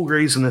 The whole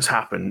reason this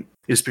happened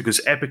is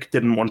because Epic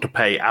didn't want to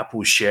pay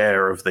Apple's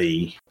share of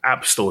the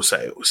App Store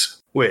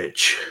sales,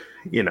 which,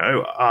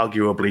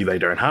 arguably they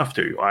don't have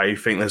to. I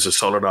think there's a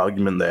solid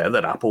argument there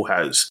that Apple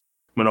has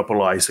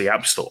monopolized the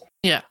App Store.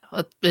 Yeah,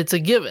 it's a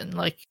given.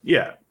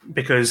 Yeah,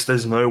 because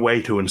there's no way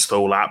to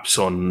install apps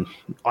on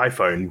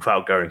iPhone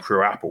without going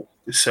through Apple.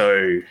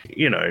 So,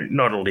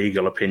 not a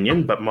legal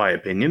opinion, but my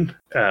opinion.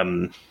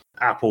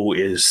 Apple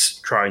is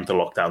trying to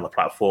lock down the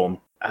platform,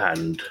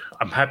 and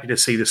I'm happy to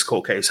see this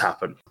court case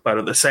happen. But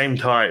at the same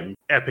time,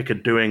 Epic are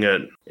doing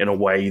it in a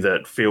way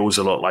that feels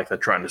a lot like they're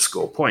trying to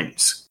score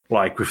points.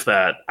 Like with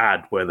that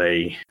ad where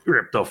they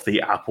ripped off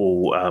the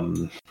Apple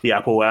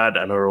ad,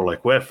 and they're all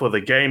like, "We're for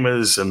the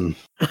gamers," and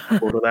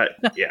all of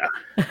that. Yeah.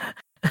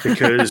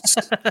 Because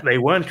they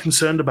weren't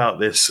concerned about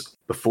this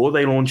before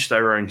they launched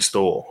their own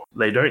store.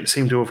 They don't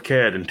seem to have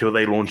cared until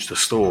they launched a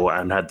store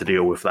and had to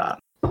deal with that.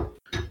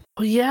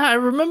 Oh yeah, I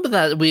remember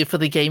that We're for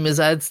the Gamers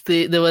ads.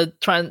 They were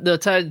trying to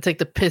take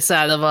the piss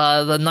out of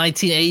the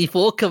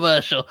 1984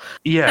 commercial.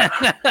 Yeah,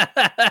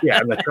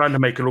 and they're trying to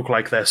make it look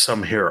like they're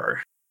some hero.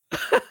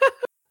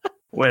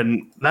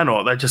 When they're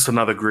not, they're just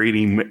another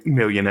greedy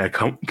millionaire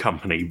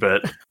company.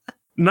 But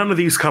none of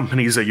these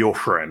companies are your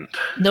friend.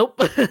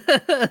 Nope.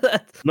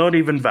 Not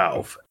even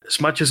Valve.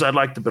 As much as I'd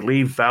like to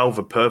believe Valve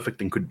are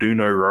perfect and could do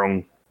no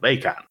wrong, they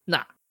can't.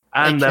 Nah.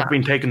 And they've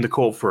been taken to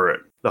court for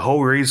it. The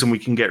whole reason we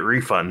can get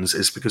refunds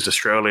is because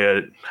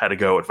Australia had a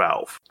go at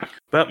Valve.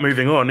 But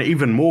moving on,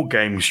 even more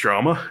games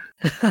drama.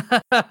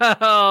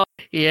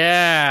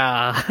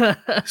 Yeah.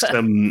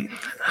 Some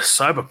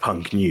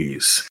cyberpunk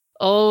news.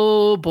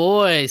 Oh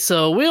boy!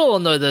 So we all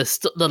know the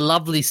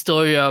lovely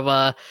story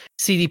of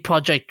CD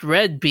Projekt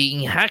Red being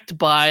hacked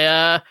by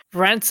a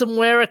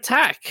ransomware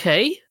attack.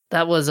 Hey,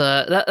 that was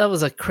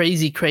a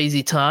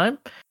crazy time.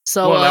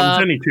 So that was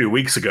only 2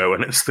 weeks ago,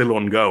 and it's still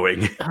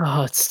ongoing.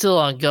 Oh, it's still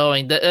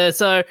ongoing.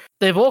 So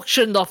they've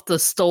auctioned off the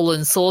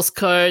stolen source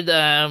code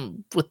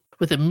with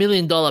 $1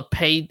 million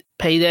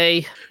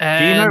payday.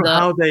 And, do you know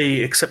how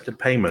they accepted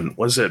payment?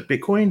 Was it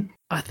Bitcoin?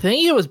 I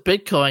think it was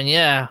Bitcoin.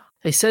 Yeah.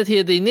 They said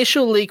here the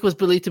initial leak was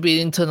believed to be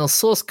an internal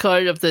source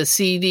code of the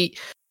CD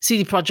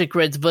Projekt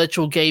Red's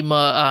virtual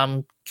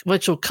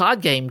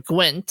card game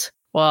Gwent,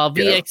 while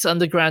VX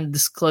Underground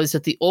disclosed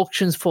that the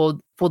auctions for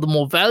the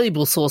more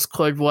valuable source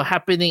code were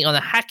happening on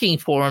a hacking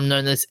forum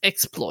known as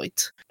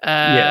Exploit.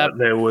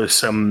 There were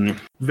some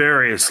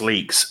various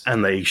leaks,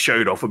 and they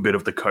showed off a bit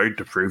of the code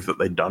to prove that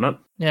they'd done it.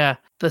 Yeah,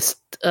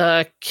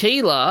 the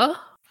Keeler,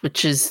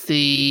 which is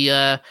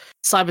the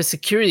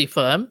cybersecurity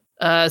firm,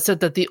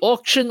 said that the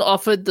auction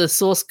offered the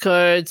source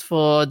codes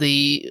for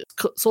the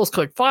source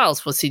code files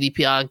for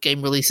CDPR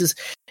game releases,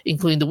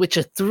 including The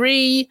Witcher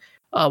 3,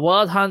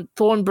 Wild Hunt,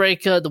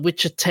 Thornbreaker, The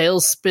Witcher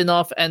Tales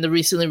spin-off, and the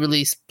recently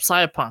released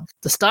Cyberpunk.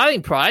 The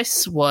starting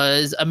price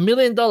was $1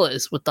 million,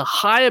 with the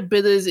higher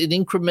bidders in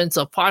increments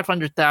of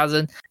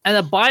 $500,000 and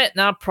a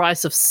buy-it-now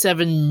price of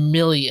 $7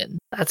 million.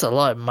 That's a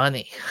lot of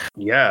money.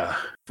 Yeah,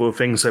 for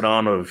things that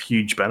aren't of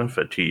huge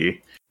benefit to you.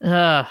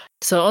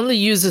 So only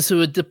users who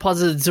had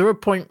deposited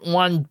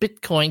 0.1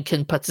 Bitcoin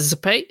can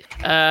participate,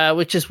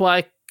 which is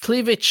why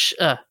Cleavage,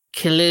 I'm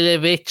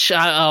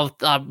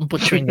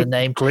butchering the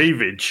name.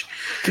 Cleavage.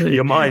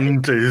 Your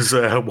mind is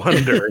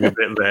wandering a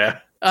bit there.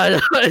 I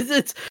know,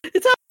 it's how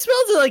it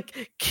spells,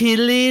 like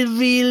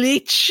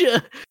Kilivich,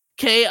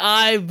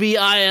 Kivilebich.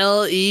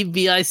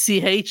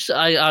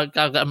 I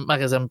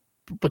guess I'm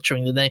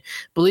butchering the name.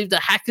 Believe the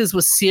hackers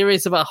were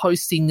serious about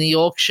hosting the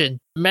auction.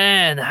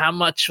 Man, how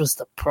much was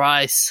the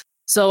price?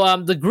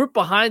 So the group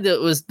behind it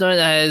was known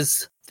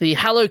as the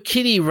Hello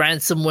Kitty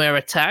ransomware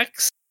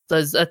attacks.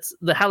 That's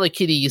the Hello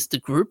Kitty is the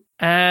group,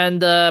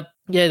 and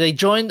they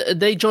joined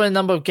a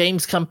number of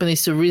games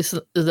companies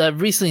that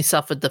recently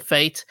suffered the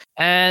fate,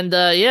 and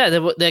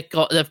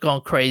they've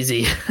gone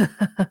crazy.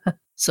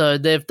 So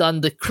they've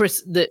done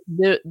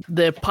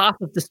their path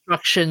of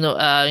destruction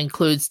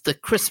includes the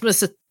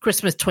Christmas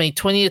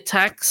 2020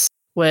 attacks,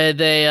 where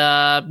they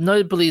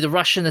notably the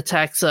Russian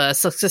attacks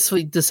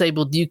successfully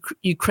disabled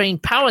Ukraine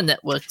power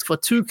networks for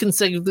 2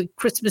 consecutive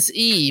Christmas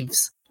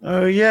Eves.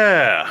 Oh,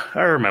 yeah.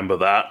 I remember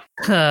that.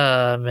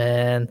 Oh,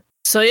 man.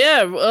 So,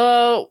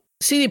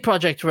 CD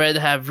Projekt Red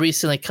have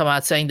recently come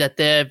out saying that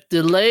they're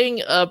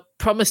delaying a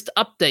promised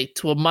update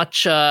to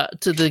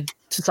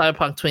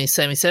Cyberpunk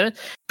 2077,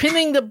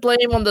 pinning the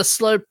blame on the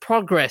slow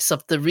progress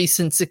of the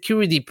recent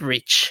security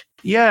breach.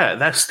 Yeah,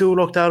 that's still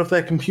locked out of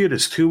their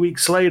computers 2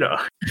 weeks later.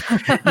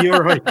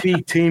 Your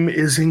IT team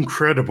is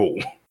incredible.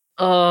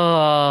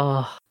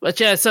 Oh, but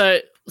yeah,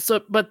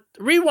 but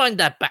rewind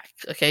that back,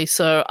 okay?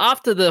 So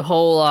after the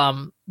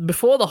whole,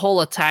 before the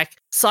whole attack,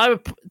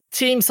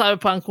 Team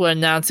Cyberpunk were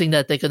announcing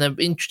that they're going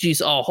to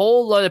introduce a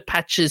whole load of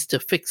patches to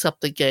fix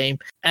up the game,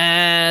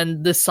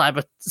 and this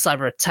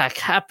cyber attack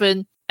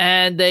happened,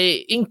 and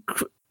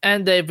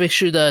they've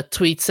issued a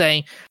tweet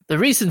saying the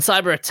recent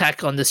cyber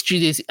attack on the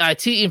studio's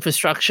IT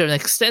infrastructure and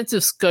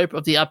extensive scope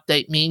of the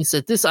update means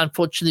that this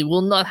unfortunately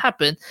will not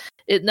happen.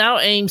 It now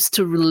aims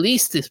to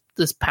release this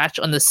patch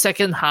on the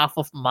second half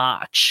of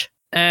March.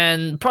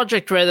 And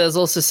Projekt Red has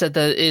also said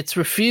that it's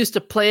refused to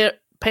pay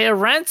a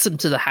ransom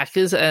to the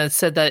hackers, and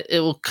said that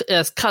it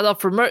has cut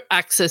off remote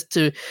access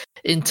to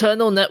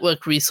internal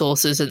network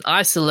resources and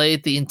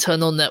isolated the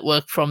internal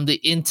network from the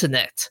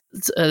internet.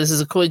 This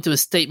is according to a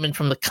statement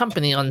from the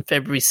company on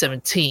February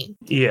 17.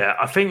 Yeah,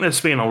 I think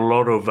there's been a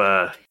lot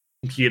of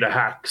computer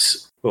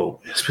hacks,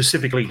 well,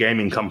 specifically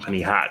gaming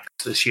company hacks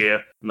this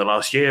year, in the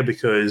last year,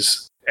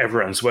 because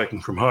everyone's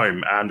working from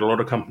home and a lot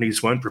of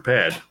companies weren't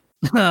prepared.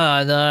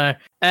 Oh, no.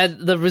 And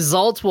the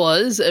result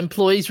was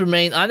employees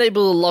remain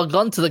unable to log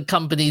on to the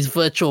company's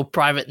virtual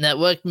private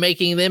network,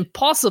 making it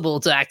impossible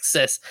to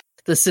access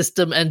the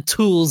system and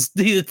tools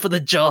needed for the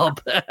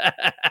job.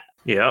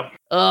 Yep.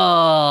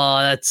 Oh,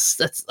 that's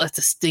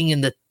a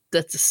sting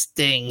that's a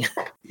sting.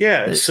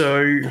 Yeah,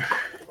 so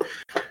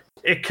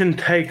it can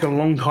take a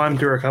long time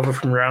to recover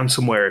from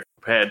ransomware if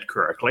prepared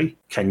correctly.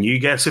 Can you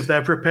guess if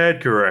they're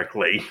prepared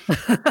correctly?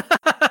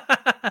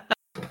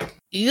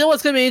 You know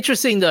what's going to be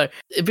interesting, though?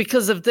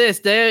 Because of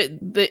this,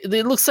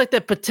 it looks like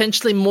they're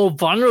potentially more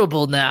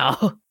vulnerable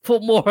now for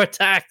more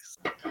attacks.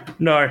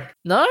 No.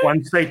 No?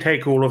 Once they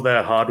take all of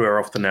their hardware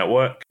off the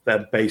network,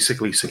 they're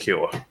basically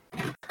secure.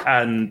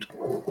 And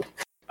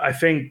I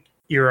think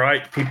you're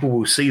right. People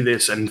will see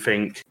this and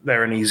think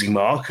they're an easy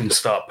mark and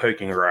start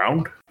poking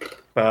around.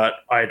 But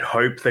I'd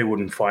hope they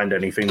wouldn't find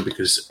anything,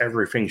 because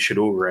everything should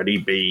already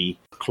be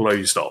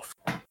closed off.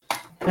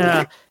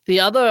 Yeah. The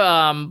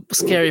other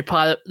scary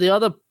part, the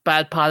other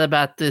bad part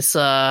about this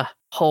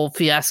whole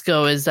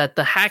fiasco is that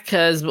the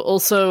hackers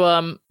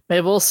also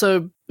they've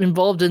also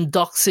involved in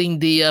doxing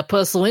the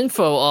personal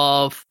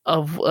info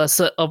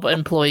of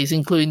employees,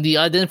 including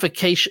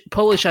the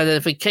Polish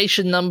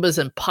identification numbers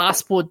and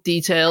passport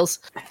details,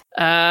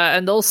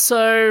 and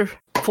also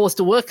forced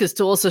the workers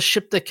to also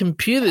ship their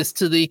computers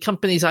to the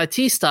company's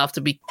IT staff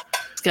to be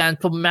scanned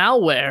for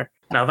malware.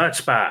 Now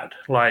that's bad.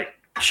 Like,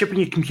 shipping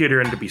your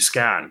computer in to be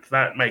scanned,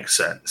 that makes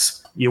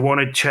sense. You want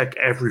to check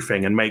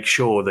everything and make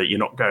sure that you're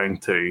not going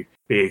to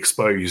be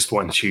exposed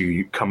once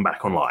you come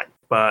back online.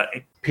 but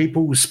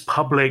people's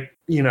public,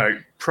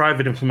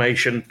 private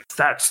information,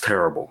 that's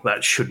terrible.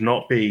 That should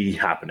not be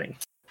happening.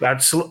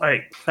 That's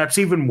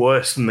even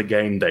worse than the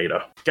game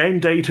data. Game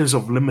data is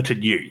of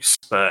limited use,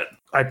 but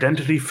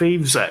identity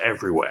thieves are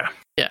everywhere.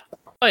 Yeah.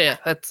 Oh yeah,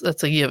 that's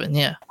a given.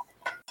 Yeah.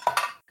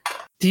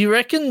 Do you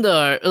reckon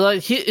though?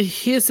 Like,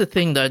 here's the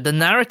thing though: the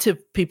narrative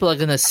people are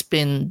going to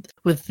spin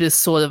with this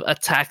sort of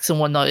attacks and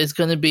whatnot is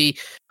going to be,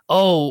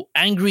 oh,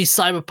 angry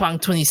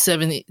Cyberpunk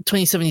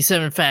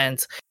 2077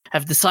 fans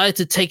have decided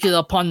to take it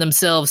upon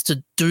themselves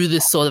to do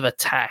this sort of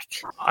attack.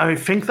 I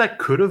think that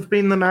could have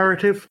been the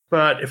narrative,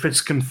 but if it's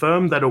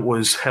confirmed that it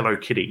was Hello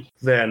Kitty,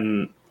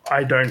 then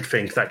I don't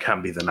think that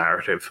can be the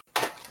narrative.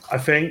 I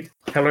think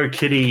Hello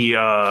Kitty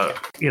are,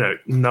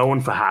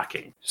 known for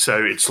hacking,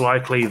 so it's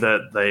likely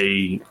that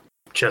they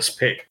just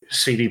pick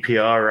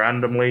CDPR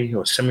randomly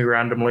or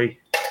semi-randomly.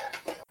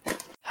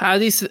 How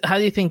do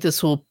you think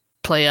this will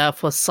play out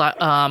for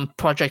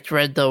Project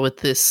Red though with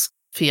this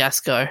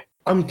fiasco?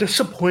 I'm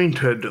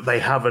disappointed they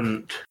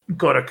haven't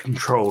got it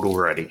controlled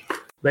already.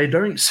 They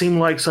don't seem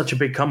like such a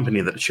big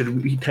company that it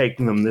should be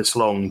taking them this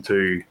long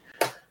to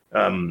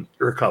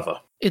recover.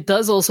 It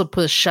does also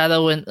put a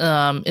shadow in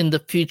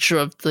the future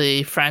of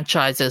the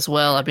franchise as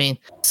well. I mean,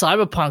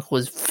 Cyberpunk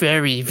was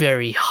very,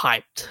 very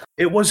hyped.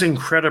 It was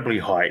incredibly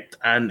hyped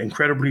and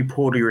incredibly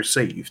poorly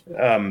received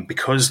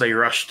because they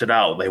rushed it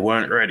out. They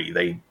weren't ready.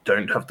 They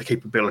don't have the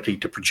capability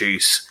to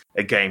produce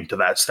a game to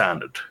that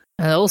standard.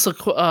 And it also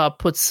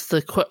puts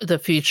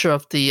the future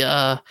of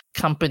the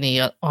company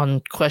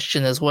on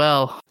question as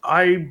well.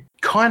 I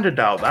kind of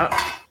doubt that.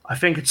 I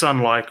think it's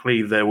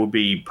unlikely there will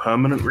be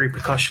permanent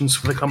repercussions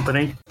for the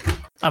company.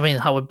 I mean,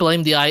 I would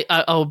blame the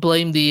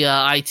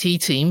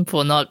IT team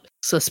for not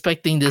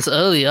suspecting this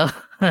earlier.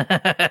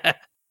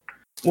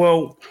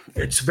 Well,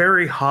 it's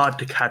very hard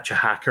to catch a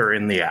hacker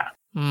in the act.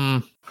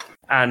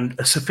 And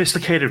a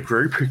sophisticated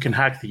group who can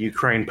hack the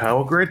Ukraine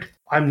power grid,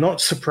 I'm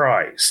not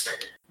surprised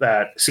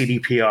that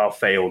CDPR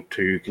failed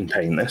to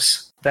contain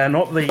this. They're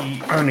not the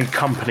only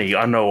company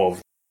I know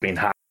of being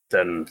hacked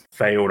and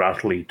failed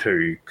utterly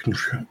to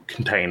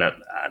contain it.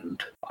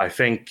 And I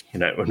think,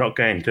 we're not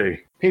going to...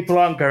 People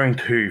aren't going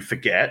to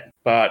forget,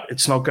 but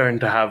it's not going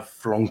to have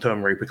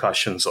long-term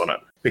repercussions on it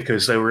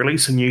because they'll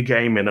release a new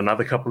game in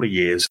another couple of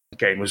years.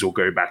 Gamers will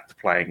go back to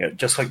playing it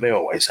just like they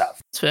always have.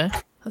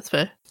 That's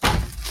fair.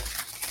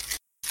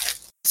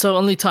 So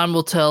only time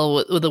will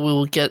tell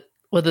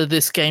whether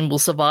this game will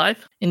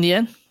survive in the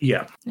end?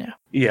 Yeah,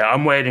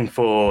 I'm waiting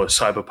for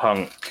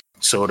Cyberpunk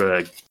sort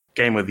of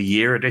Game of the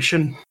Year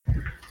edition.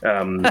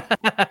 I know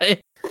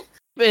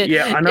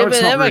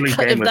it's not really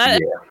Game of the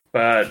Year,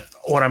 but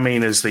what I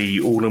mean is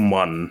the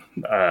all-in-one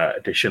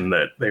edition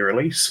that they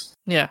release.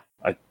 Yeah.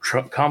 I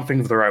can't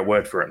think of the right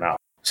word for it now.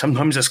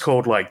 Sometimes it's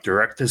called,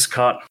 Director's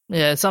Cut.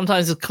 Yeah,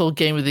 sometimes it's called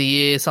Game of the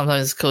Year,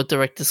 sometimes it's called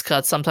Director's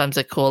Cut, sometimes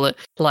they call it,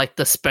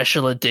 the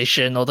Special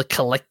Edition or the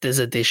Collector's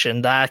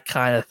Edition, that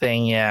kind of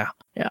thing, yeah.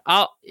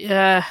 I'll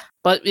give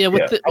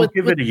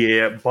it a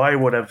year, buy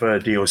whatever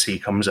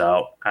DLC comes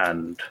out,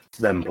 and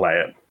then play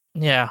it.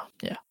 Yeah.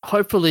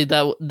 Hopefully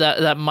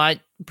that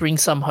might bring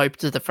some hope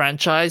to the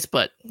franchise,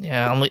 but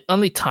yeah,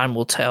 only time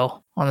will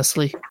tell,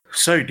 honestly.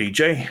 So,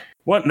 DJ,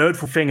 what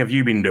notable thing have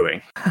you been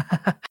doing?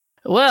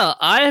 Well,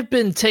 I have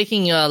been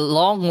taking a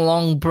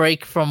long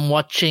break from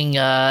watching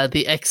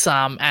the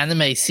X-Arm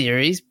anime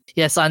series.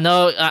 Yes, I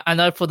know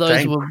for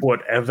those Thank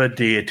whatever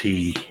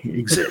deity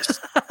exists.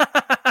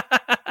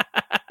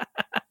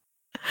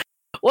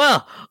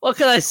 Well, what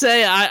can I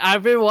say?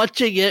 I've been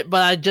watching it,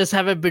 but I just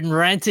haven't been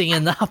ranting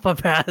enough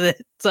about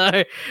it.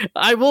 So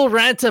I will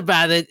rant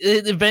about it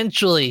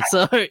eventually.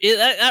 So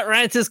that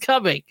rant is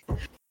coming.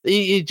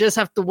 You just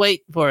have to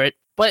wait for it.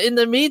 But in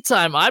the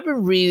meantime, I've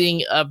been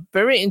reading a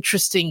very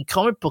interesting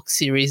comic book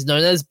series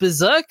known as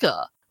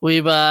Berserker.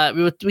 We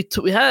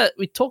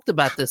talked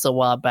about this a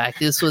while back.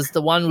 This was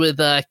the one with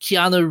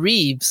Keanu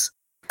Reeves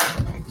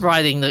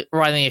writing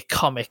a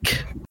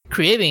comic,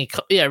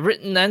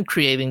 written and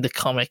creating the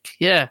comic.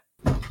 Yeah.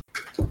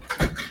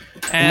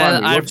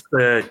 And what's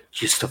the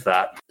gist of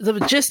that? The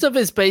gist of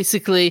it is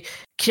basically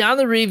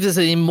Keanu Reeves is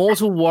an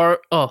immortal warrior.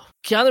 Oh,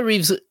 Keanu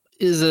Reeves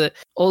is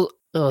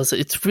so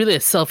it's really a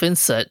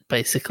self-insert,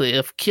 basically,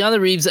 of Keanu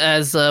Reeves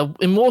as an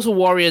immortal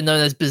warrior known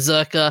as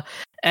Berserker,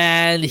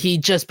 and he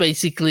just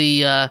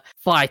basically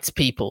fights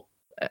people.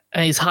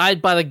 And he's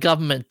hired by the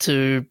government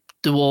to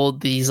do all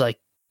these,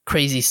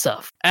 crazy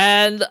stuff.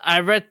 And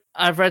I've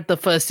read the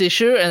first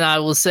issue, and I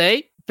will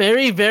say,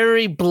 very,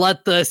 very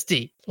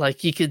bloodthirsty.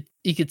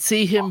 You could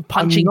see him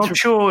punching... I'm not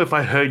sure if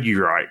I heard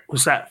you right.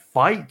 Was that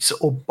fights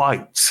or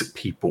bites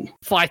people?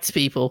 Fights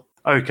people.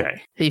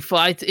 Okay. He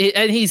fights,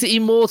 and he's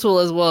immortal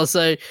as well.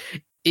 So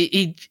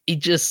he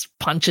just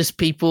punches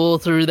people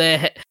through their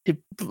head,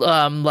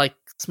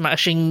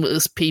 smashing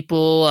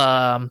people,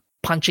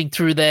 punching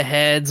through their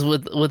heads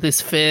with his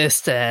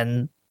fist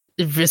and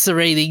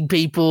eviscerating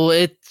people.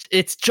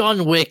 It's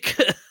John Wick,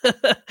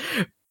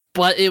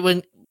 but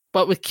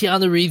with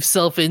Keanu Reeves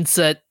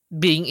self-insert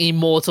being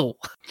immortal.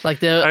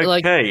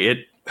 It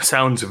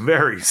sounds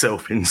very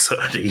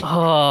self-inserting.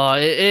 Oh,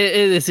 it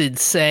is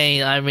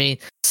insane. I mean,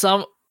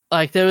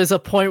 there was a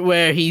point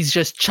where he's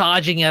just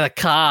charging at a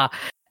car,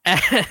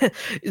 and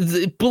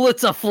the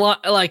bullets are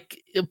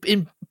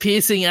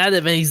piercing at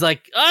him, and he's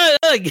like, "Oh,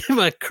 I don't give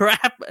a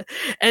crap,"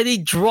 and he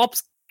drop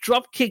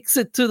kicks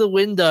it to the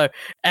window,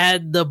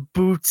 and the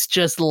boots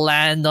just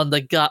land on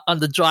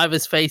the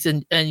driver's face,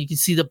 and you can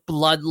see the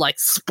blood like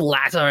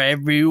splatter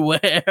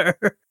everywhere.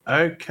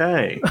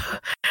 Okay.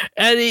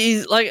 And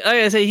he's like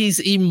I say, he's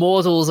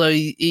immortal, so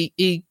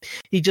he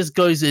just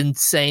goes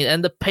insane,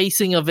 and the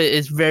pacing of it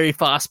is very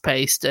fast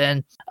paced,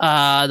 and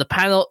the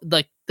panel,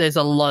 like, there's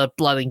a lot of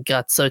blood and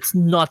guts, so it's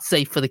not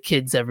safe for the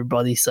kids,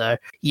 everybody. So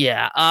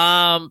yeah.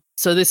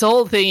 So this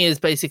whole thing is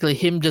basically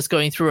him just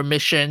going through a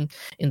mission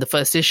in the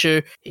first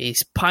issue.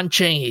 He's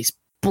punching, he's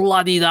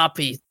bloodied up,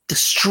 he's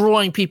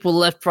destroying people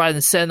left, right,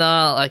 and center.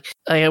 Like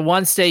at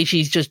one stage,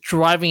 he's just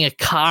driving a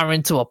car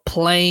into a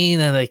plane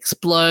and it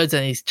explodes,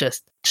 and he's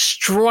just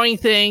destroying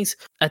things.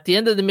 At the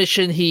end of the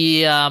mission,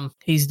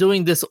 he's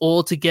doing this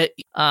all to get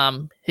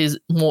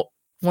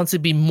wants to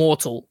be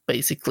mortal,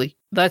 basically.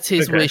 That's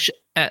his wish.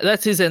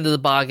 That's his end of the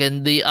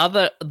bargain.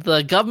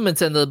 The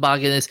government's end of the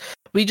bargain is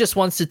we just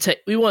want to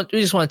take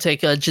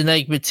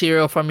genetic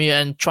material from you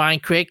and try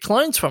and create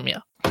clones from you.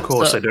 Of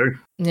course, I do.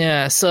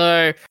 Yeah.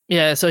 So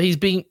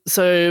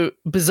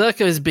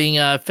Berserker is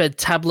being fed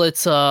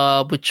tablets,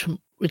 which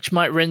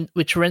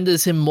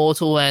renders him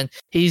mortal, and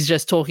he's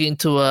just talking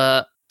to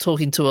a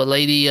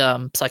lady,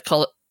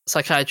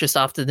 psychiatrist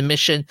after the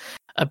mission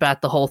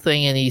about the whole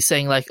thing, and he's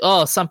saying like,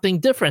 "Oh, something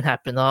different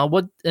happened.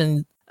 What?"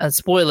 And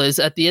spoilers,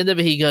 at the end of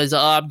it, he goes, "Oh,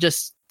 I'm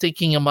just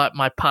thinking about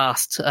my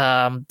past.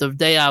 The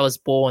day I was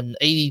born,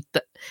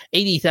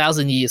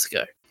 80,000 years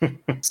ago."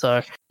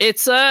 So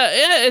it's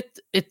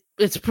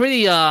it's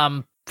pretty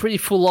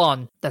full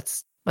on.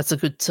 That's a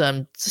good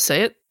term to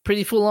say it.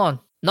 Pretty full on.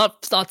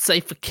 Not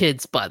safe for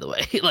kids, by the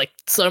way. Like,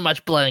 so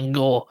much blood and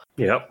gore.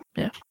 Yep.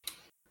 Yeah.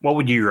 What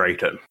would you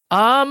rate it?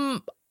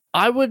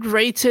 I would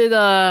rate it.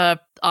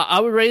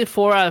 I would rate it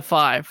 4 out of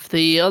 5.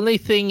 The only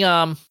thing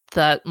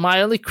that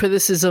my only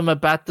criticism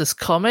about this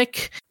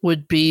comic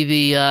would be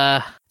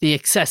the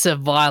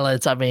excessive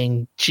violence. I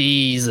mean,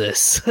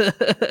 Jesus.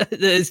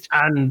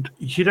 And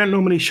you don't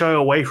normally shy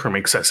away from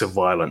excessive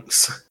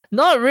violence.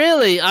 Not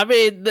really. I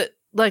mean, they're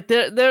like,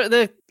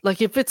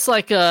 if it's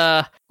like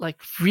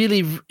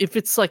if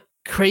it's like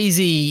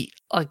crazy,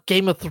 like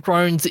Game of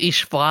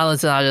Thrones-ish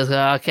violence, and I just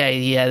go, okay,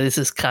 yeah, this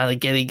is kind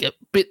of getting a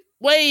bit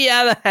way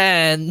out of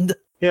hand.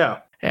 Yeah.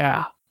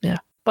 Yeah.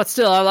 But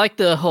still, I like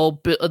the whole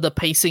the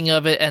pacing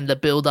of it and the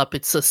build up.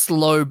 It's a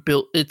slow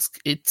build. It's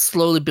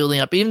slowly building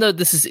up. Even though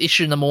this is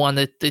issue number 1,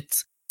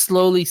 it's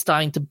slowly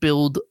starting to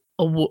build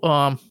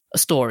a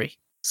story.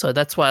 So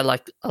that's what I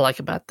like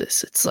about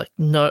this. It's like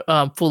no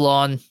full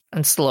on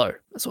and slow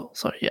as well.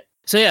 So yeah.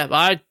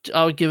 I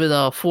would give it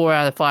a 4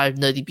 out of 5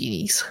 nerdy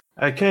beanies.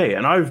 Okay,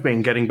 and I've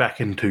been getting back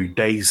into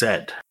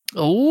DayZ.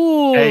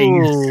 Oh,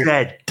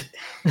 DayZ.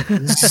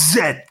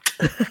 Z.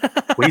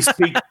 We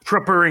speak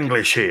proper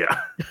English here.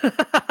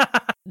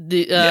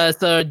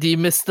 So do you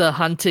miss the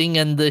hunting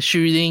and the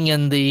shooting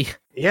and the...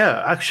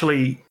 Yeah,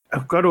 actually,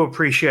 I've got to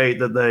appreciate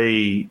that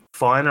they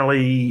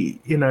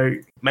finally,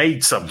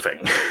 made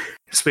something.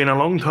 It's been a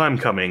long time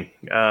coming.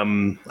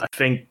 I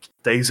think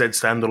DayZ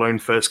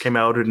Standalone first came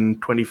out in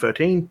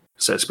 2013,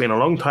 so it's been a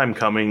long time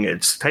coming.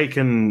 It's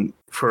taken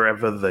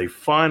forever. They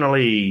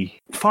finally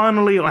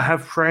I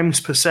have frames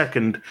per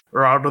second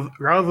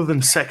rather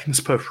than seconds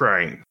per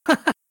frame.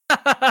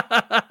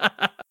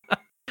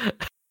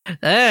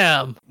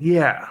 Damn.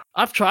 Yeah.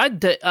 I've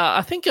tried,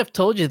 I think I've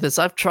told you this,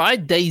 I've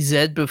tried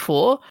DayZ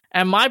before,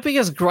 and my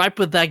biggest gripe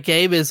with that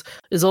game is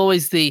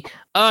always you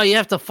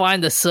have to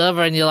find the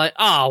server, and you're like,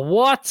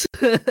 what?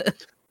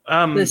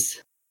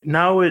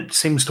 Now it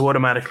seems to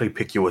automatically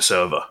pick you a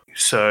server,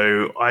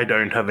 so I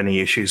don't have any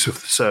issues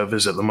with the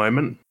servers at the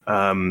moment.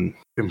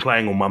 Been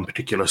playing on one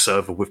particular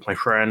server with my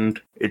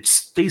friend.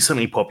 It's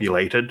decently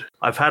populated.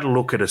 I've had a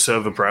look at a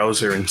server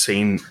browser and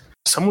seen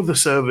some of the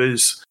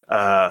servers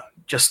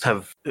just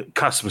have,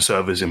 custom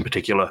servers in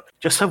particular,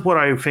 just have what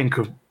I think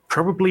of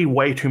probably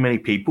way too many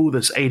people.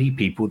 There's 80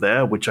 people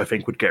there, which I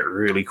think would get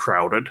really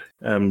crowded.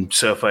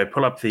 So if I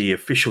pull up the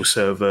official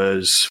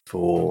servers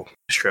for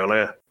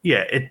Australia,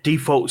 yeah, it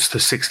defaults to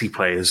 60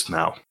 players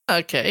now.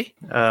 Okay.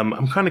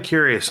 I'm kind of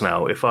curious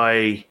now, if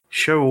I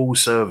show all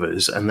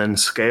servers and then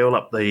scale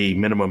up the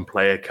minimum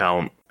player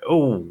count,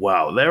 oh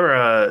wow, there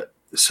are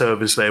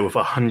servers there with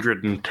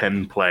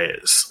 110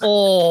 players.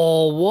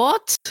 Oh,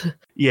 what?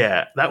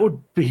 Yeah, that would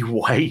be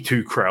way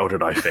too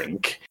crowded, I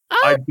think.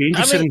 I'd be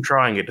interested in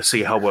trying it to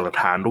see how well it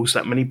handles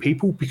that many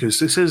people, because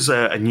this is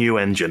a new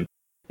engine.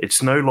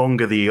 It's no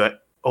longer the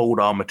old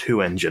Arma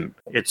 2 engine.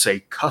 It's a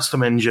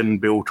custom engine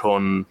built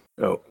on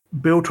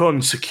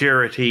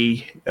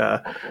security.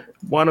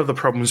 One of the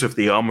problems with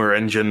the Arma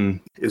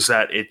engine is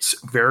that it's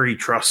very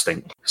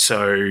trusting.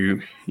 So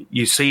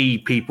you see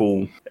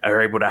people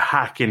are able to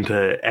hack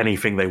into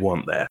anything they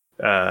want there.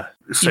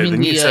 So the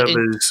new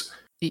servers...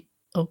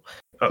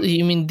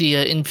 You mean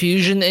the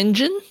Infusion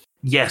engine?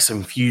 Yes,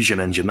 Infusion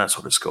Engine, that's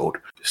what it's called.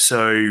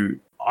 So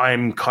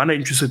I'm kind of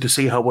interested to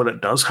see how well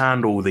it does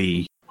handle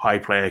the high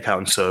player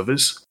count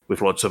servers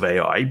with lots of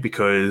AI,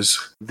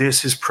 because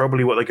this is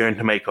probably what they're going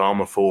to make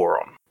Arma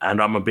 4 on. And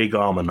I'm a big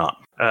Arma nut.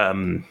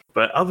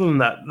 But other than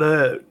that,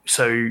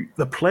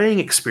 the playing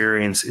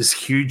experience is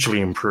hugely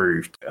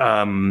improved.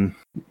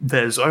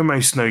 There's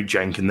almost no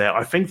jank in there.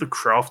 I think the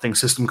crafting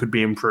system could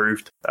be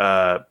improved.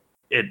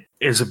 It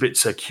is a bit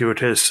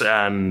circuitous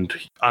and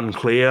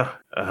unclear.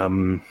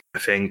 I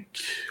think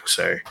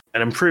so.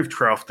 An improved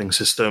crafting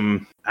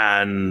system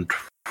and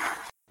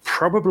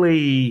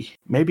probably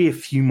maybe a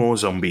few more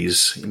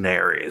zombies in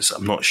areas.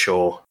 I'm not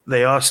sure.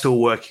 They are still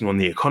working on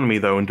the economy,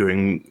 though, and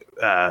doing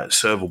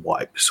server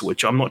wipes,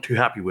 which I'm not too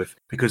happy with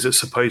because it's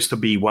supposed to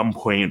be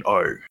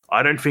 1.0.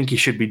 I don't think you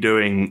should be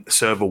doing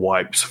server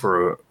wipes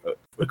for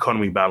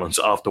economy balance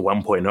after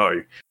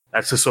 1.0.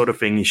 That's the sort of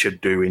thing you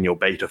should do in your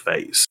beta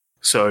phase.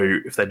 So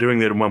if they're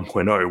doing it in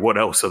 1.0, what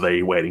else are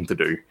they waiting to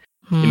do?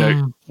 You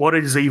know, what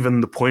is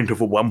even the point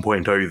of a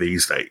 1.0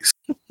 these days?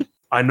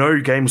 I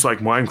know games like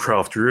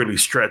Minecraft really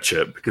stretch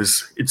it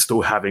because it's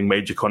still having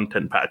major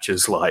content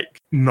patches like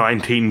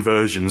 19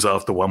 versions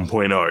after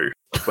 1.0.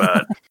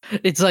 But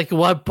it's like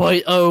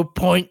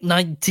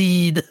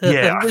 1.0.19.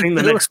 Yeah, I think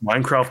the next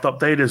Minecraft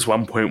update is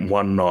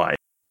 1.19.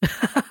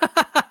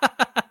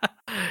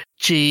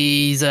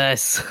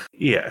 Jesus.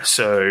 Yeah,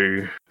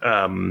 so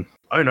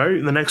oh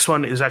no, the next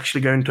one is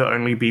actually going to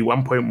only be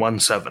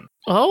 1.17.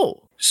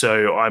 Oh.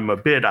 So I'm a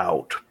bit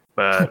out.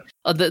 But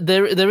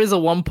there is a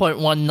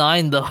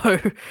 1.19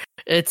 though.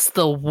 It's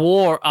the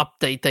War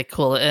update, they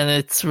call it, and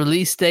its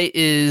release date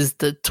is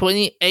the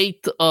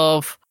 28th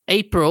of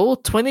April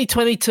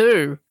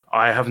 2022.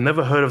 I have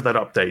never heard of that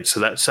update, so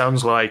that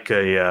sounds like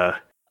a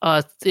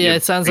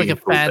it sounds like a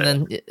fan,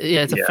 and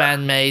it's a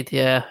fan made,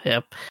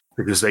 yeah.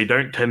 Because they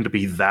don't tend to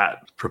be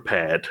that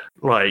prepared.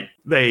 Like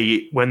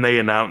when they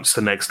announce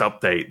the next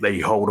update, they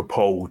hold a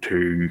poll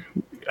to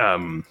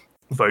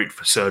vote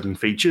for certain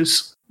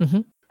features.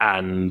 Mm-hmm.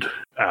 And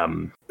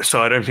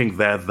so I don't think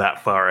they're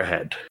that far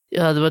ahead.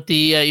 Yeah, but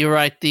you're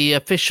right. The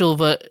official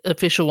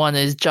one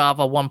is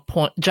Java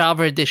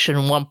Edition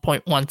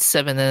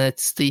 1.17, and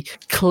it's the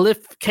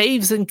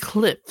Caves and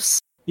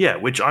Cliffs. Yeah,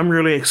 which I'm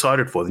really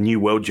excited for. The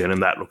new world gen,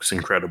 and that looks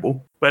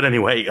incredible. But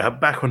anyway,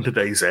 back on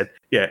today's Ed.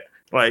 Yeah,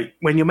 like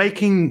when you're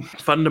making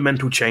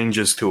fundamental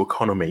changes to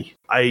economy,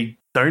 I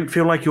don't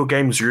feel like your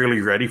game's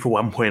really ready for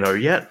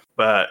 1.0 yet,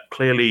 but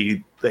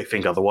clearly they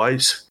think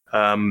otherwise.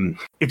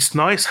 It's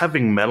nice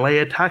having melee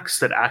attacks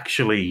that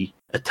actually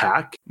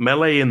attack.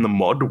 Melee in the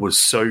mod was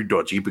so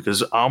dodgy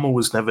because Arma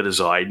was never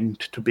designed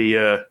to be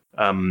a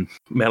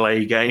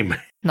melee game.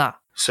 Nah.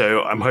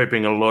 So I'm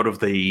hoping a lot of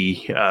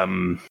the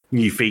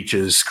new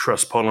features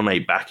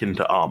cross-pollinate back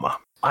into Arma.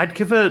 I'd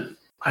give it,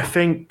 I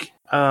think,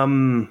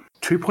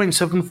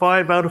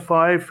 2.75 out of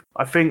 5.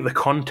 I think the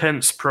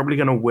content's probably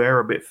going to wear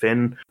a bit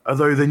thin,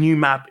 although the new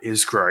map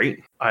is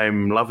great.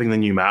 I'm loving the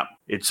new map.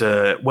 It's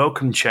a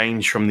welcome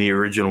change from the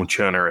original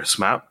Chernarus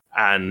map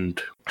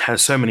and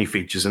has so many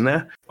features in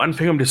there. One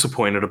thing I'm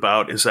disappointed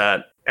about is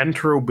that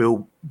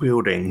enterable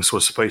buildings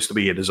was supposed to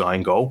be a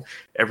design goal.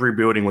 Every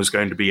building was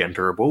going to be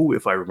enterable,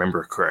 if I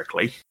remember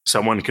correctly.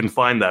 Someone can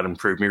find that and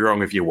prove me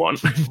wrong if you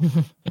want.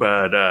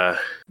 But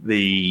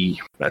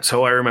that's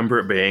how I remember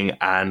it being,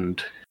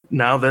 and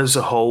now there's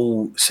a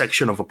whole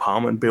section of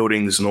apartment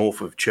buildings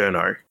north of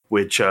Cherno,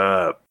 which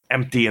are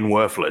empty and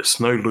worthless.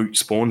 No loot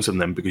spawns in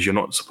them because you're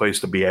not supposed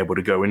to be able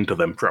to go into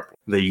them properly.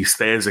 The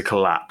stairs are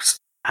collapsed.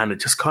 And it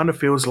just kind of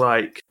feels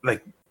like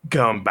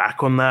going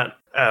back on that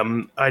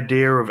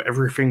idea of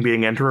everything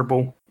being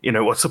enterable. You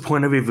know, what's the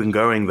point of even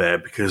going there?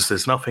 Because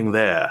there's nothing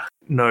there.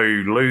 No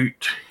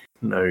loot,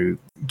 no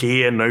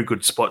gear, no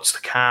good spots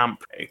to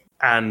camp.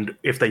 And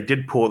if they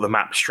did port the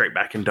map straight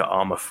back into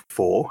Arma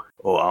 4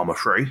 or Arma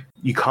 3,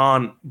 you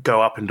can't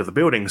go up into the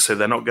buildings, so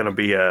they're not going to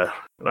be a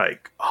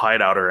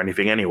hideout or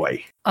anything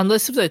anyway.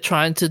 Unless if they're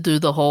trying to do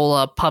the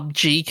whole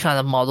PUBG kind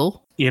of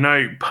model. You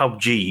know,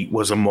 PUBG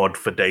was a mod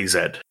for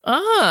DayZ.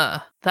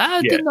 Ah, that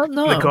I did not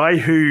know. The guy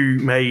who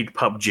made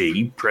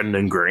PUBG,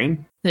 Brendan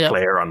Green,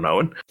 player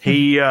unknown,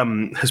 he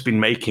has been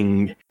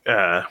making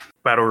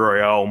Battle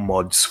Royale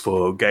mods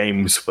for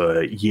games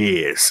for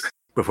years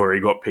before he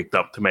got picked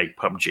up to make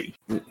PUBG.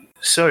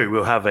 So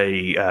we'll have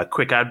a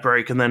quick ad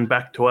break and then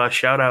back to our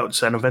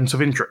shout-outs and events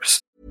of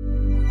interest.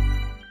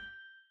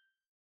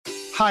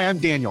 Hi, I'm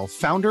Daniel,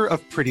 founder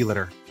of Pretty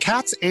Litter.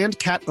 Cats and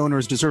cat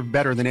owners deserve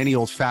better than any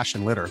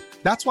old-fashioned litter.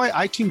 That's why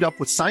I teamed up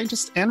with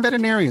scientists and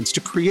veterinarians to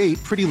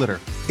create Pretty Litter.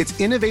 Its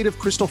innovative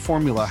crystal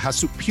formula has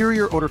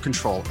superior odor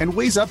control and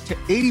weighs up to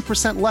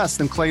 80% less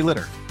than clay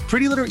litter.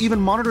 Pretty Litter even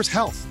monitors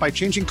health by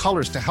changing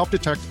colors to help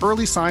detect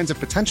early signs of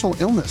potential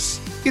illness.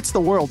 It's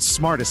the world's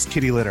smartest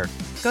kitty litter.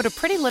 Go to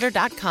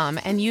prettylitter.com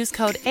and use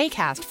code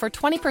ACAST for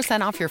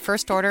 20% off your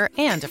first order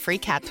and a free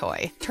cat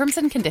toy. Terms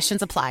and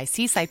conditions apply.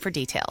 See site for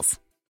details.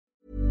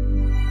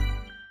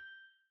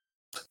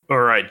 All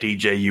right,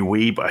 DJ, you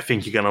weeb, I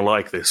think you're going to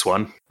like this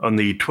one. On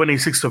the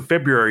 26th of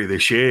February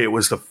this year, it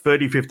was the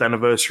 35th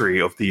anniversary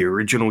of the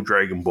original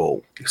Dragon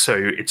Ball. So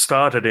it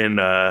started in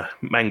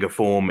manga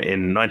form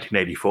in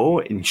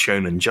 1984 in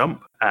Shonen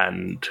Jump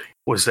and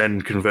was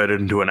then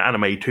converted into an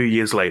anime 2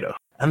 years later.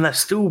 And they're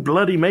still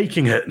bloody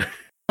making it.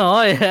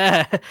 Oh,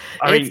 yeah.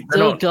 It's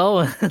still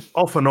going.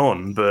 Off and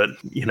on, but,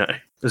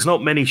 there's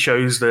not many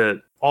shows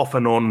that off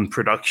and on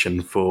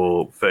production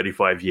for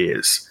 35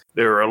 years.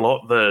 There are a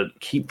lot that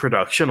keep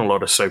production, a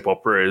lot of soap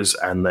operas,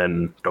 and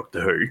then Doctor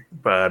Who.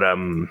 But,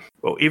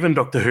 even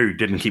Doctor Who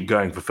didn't keep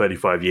going for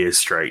 35 years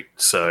straight.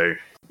 So,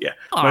 yeah,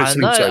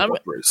 mostly soap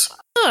operas.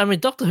 I mean,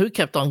 Doctor Who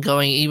kept on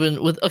going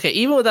even without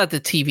the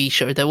TV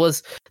show. There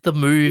was the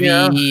movie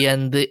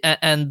and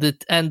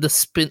the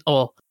spin.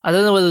 Or I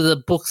don't know whether the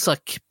books are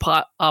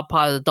part of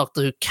the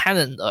Doctor Who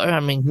canon, though. I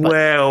mean,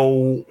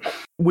 well,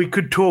 we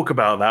could talk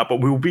about that, but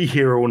we'll be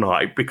here all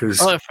night because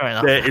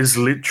there is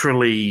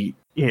literally,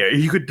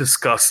 you could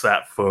discuss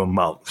that for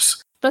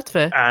months. That's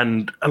fair.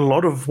 And a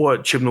lot of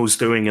what Chibnall's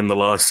doing in the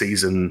last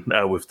season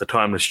with the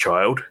Timeless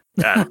Child,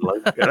 and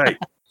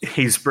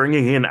he's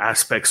bringing in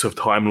aspects of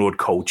Time Lord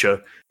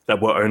culture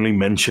that were only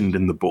mentioned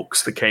in the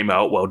books that came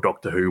out while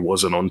Doctor Who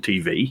wasn't on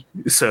TV.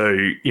 So,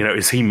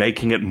 is he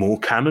making it more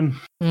canon?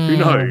 Who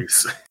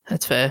knows?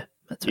 That's fair.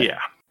 Yeah.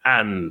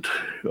 And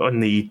on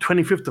the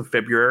 25th of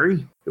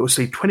February, it was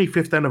the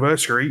 25th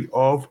anniversary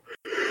of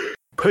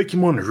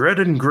Pokemon Red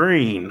and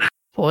Green.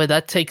 Boy,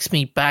 that takes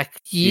me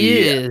back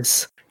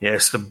years. Yeah.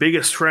 Yes, the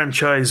biggest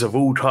franchise of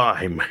all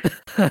time.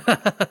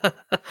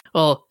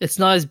 Well, it's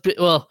nice.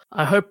 Well,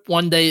 I hope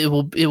one day it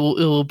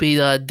will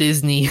be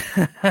Disney.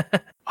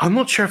 I'm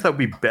not sure if that would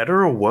be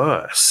better or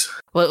worse.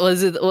 What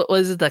was it?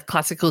 That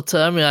classical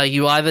term?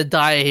 You either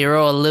die a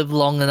hero or live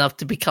long enough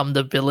to become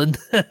the villain.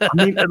 I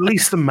mean, at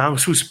least the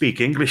mouse will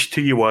speak English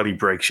to you while he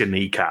breaks your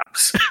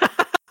kneecaps.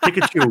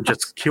 Pikachu will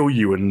just kill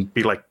you and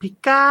be like,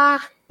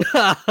 Pika!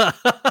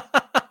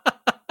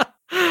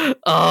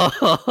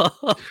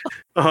 Oh.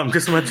 I'm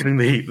just imagining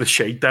the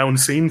shakedown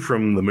scene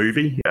from the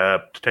movie,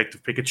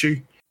 Detective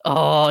Pikachu.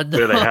 Oh, no.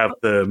 Where they have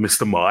the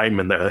Mr. Mime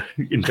and they're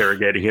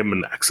interrogating him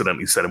and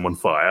accidentally set him on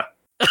fire.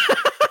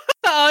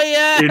 Oh,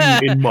 yeah!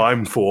 In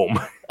mime form.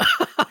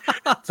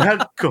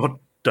 That got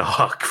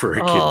dark for a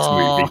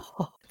kid's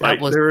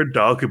movie. There are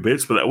darker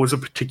bits, but that was a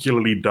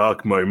particularly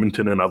dark moment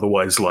in an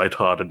otherwise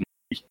lighthearted movie.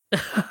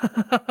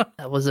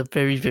 That was a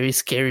very, very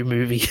scary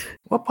movie.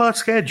 What part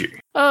scared you?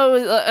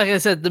 Oh, like I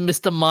said, the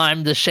Mr.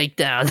 Mime, the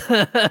shakedown.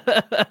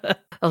 I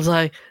was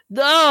like,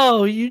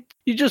 no, you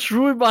just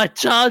ruined my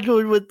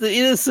childhood with the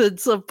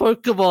innocence of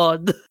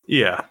Pokemon.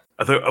 Yeah.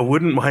 I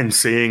wouldn't mind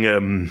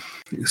seeing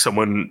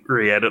someone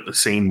re-edit the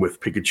scene with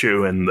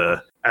Pikachu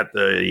at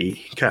the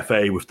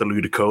cafe with the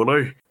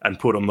Ludicolo and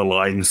put on the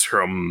lines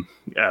from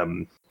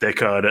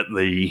Deckard at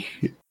the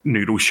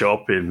noodle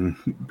shop in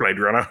Blade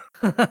Runner.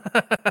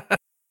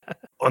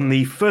 On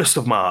the 1st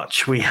of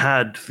March, we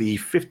had the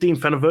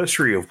 15th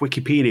anniversary of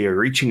Wikipedia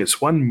reaching its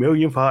 1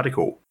 millionth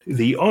article.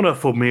 The honour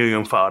for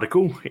millionth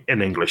article,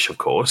 in English of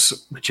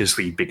course, which is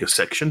the biggest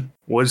section,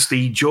 was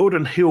the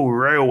Jordan Hill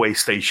Railway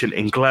Station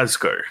in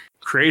Glasgow.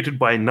 Created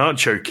by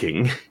Nacho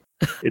King,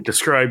 it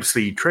describes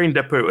the train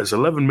depot as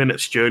 11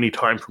 minutes journey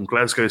time from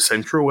Glasgow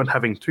Central and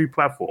having 2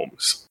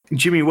 platforms.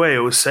 Jimmy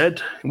Wales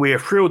said, "We are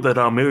thrilled that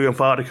our millionth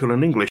article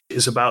in English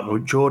is about the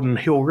Jordan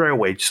Hill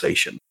Railway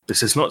Station.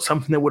 This is not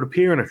something that would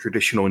appear in a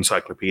traditional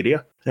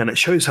encyclopedia, and it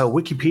shows how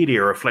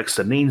Wikipedia reflects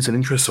the needs and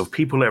interests of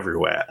people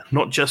everywhere,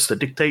 not just the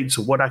dictates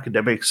of what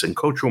academics and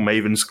cultural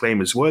mavens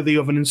claim is worthy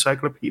of an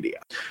encyclopedia."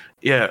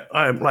 Yeah,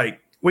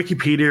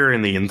 Wikipedia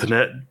and the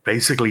internet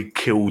basically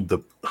killed the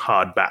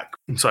hardback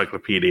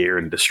encyclopedia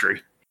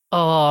industry.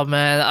 Oh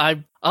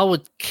man, I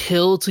would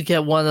kill to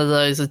get one of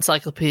those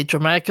Encyclopedia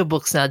Dramatica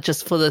books now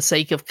just for the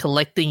sake of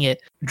collecting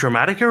it.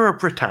 Dramatica or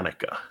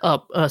Britannica?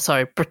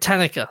 Sorry,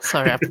 Britannica.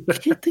 Sorry, I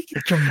keep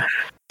thinking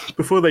Dramatica.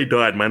 Before they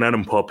died, my nan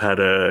and pop had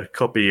a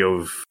copy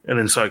of an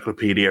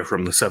encyclopedia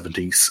from the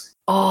 70s.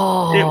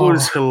 Oh, it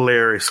was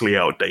hilariously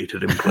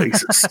outdated in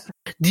places.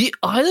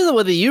 I don't know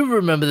whether you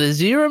remember this.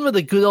 Do you remember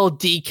the good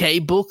old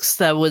DK books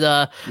that would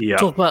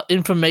talk about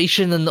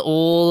information and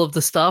all of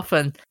the stuff?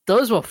 And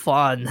those were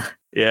fun.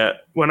 Yeah,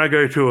 when I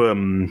go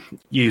to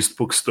used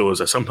bookstores,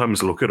 I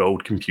sometimes look at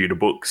old computer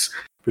books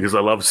because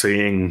I love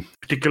seeing,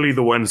 particularly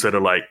the ones that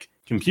are like,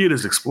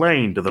 Computers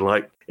Explained, they're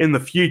like, in the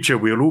future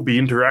we'll all be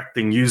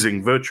interacting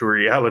using virtual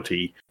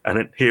reality.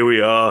 And here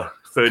we are,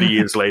 30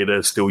 years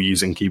later, still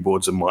using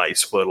keyboards and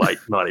mice for like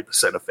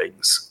 90% of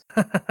things.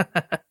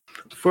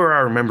 For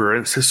our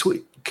remembrance this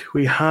week,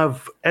 we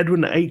have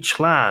Edwin H.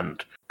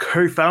 Land,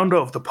 co-founder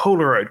of the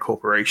Polaroid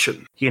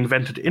Corporation. He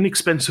invented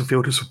inexpensive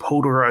filters for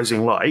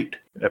polarizing light,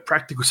 a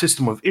practical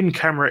system of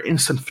in-camera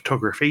instant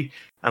photography,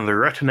 and the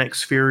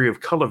Retinex theory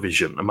of color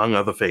vision, among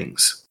other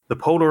things. The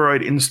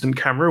Polaroid instant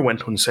camera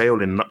went on sale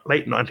in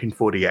late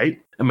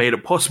 1948 and made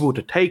it possible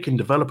to take and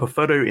develop a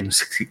photo in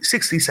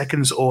 60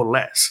 seconds or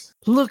less.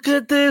 Look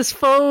at this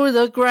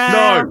photograph!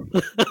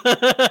 No!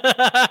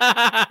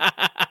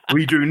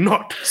 We do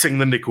not sing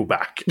the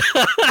Nickelback.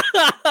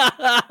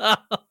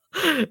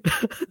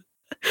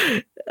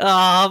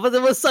 But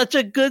it was such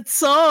a good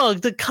song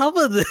to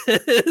cover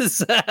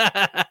this.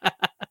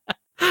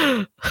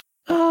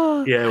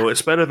 Yeah, well,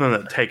 it's better than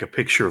that Take a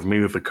Picture of Me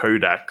with a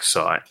Kodak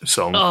song.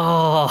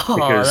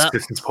 Because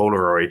this is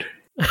Polaroid.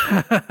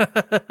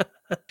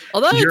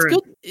 Although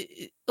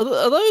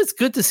it's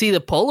good to see the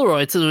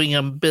Polaroids doing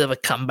a bit of a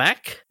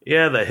comeback.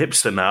 Yeah, they're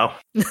hipster now.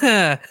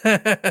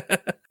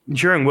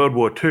 During World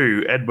War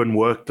II, Edwin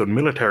worked on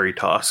military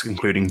tasks,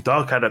 including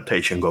dark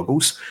adaptation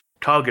goggles,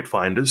 target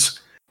finders,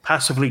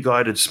 passively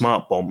guided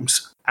smart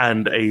bombs,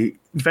 and a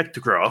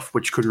vectograph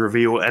which could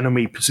reveal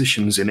enemy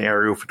positions in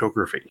aerial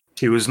photography.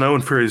 He was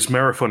known for his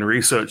marathon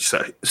research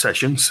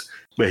sessions,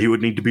 where he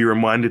would need to be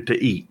reminded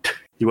to eat.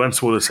 He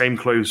once wore the same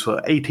clothes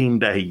for 18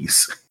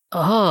 days.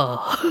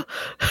 Oh,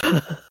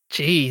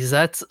 geez,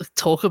 that's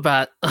talk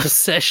about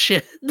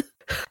obsession.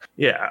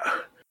 Yeah.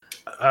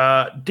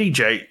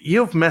 DJ,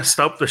 you've messed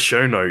up the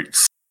show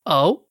notes.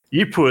 Oh?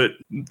 You put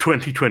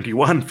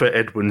 2021 for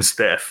Edwin's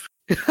death.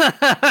 He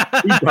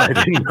died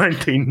in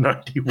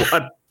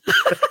 1991.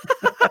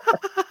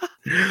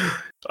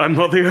 I'm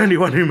not the only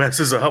one who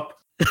messes up.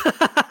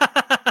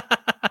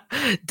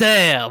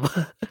 Damn.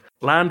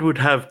 Land would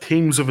have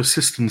teams of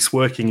assistants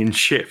working in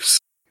shifts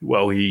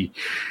while he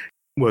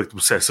worked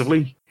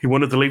obsessively. He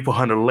wanted to leave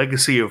behind a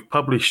legacy of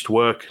published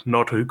work,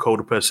 not a cult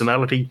of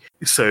personality.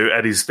 So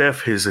at his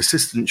death, his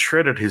assistant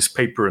shredded his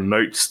paper and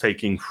notes,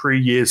 taking 3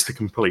 years to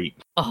complete.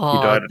 Oh,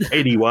 he died at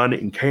 81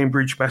 in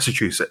Cambridge,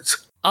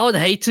 Massachusetts. I would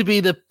hate to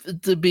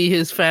be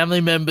his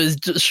family members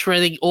just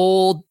shredding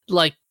all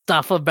like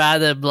stuff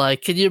about him.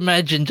 Like, can you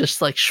imagine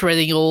just like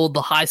shredding all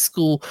the high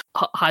school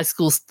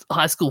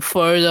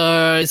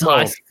photos?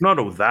 Well, not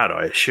all that,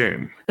 I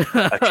assume.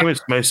 I assume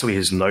it's mostly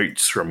his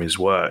notes from his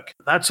work.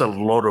 That's a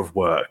lot of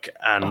work,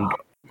 and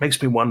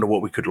makes me wonder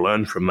what we could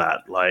learn from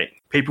that.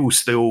 Like, people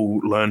still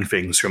learn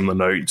things from the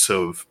notes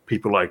of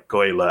people like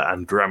Goyla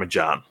and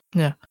Ramajan.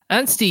 Yeah,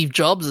 and Steve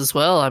Jobs as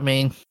well. I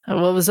mean,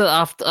 what was it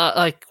after?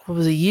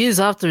 Years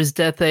after his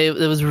death? It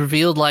was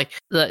revealed like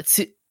that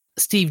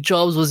Steve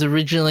Jobs was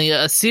originally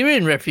a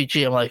Syrian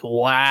refugee. I'm like,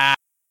 wow.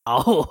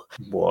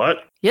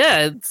 What?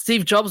 Yeah,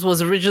 Steve Jobs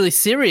was originally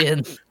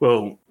Syrian.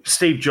 Well,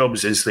 Steve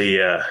Jobs is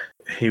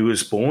he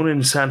was born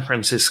in San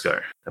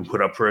Francisco and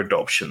put up for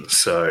adoption.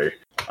 So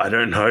I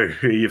don't know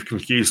who you've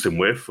confused him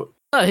with.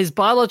 No, his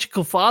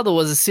biological father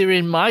was a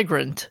Syrian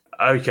migrant.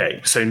 Okay,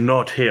 so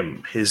not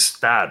him. His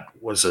dad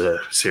was a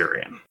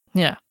Syrian.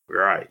 Yeah.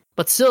 Right.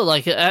 But still,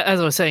 like, as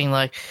I was saying,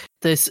 like,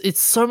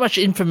 it's so much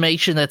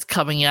information that's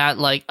coming out,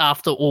 like,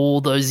 after all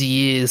those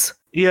years.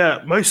 Yeah,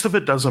 most of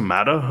it doesn't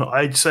matter.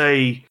 I'd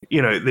say,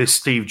 this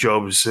Steve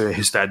Jobs,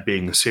 his dad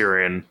being a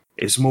Syrian,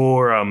 is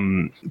more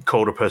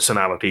cult of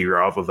personality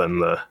rather than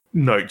the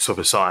notes of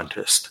a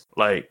scientist.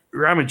 Like,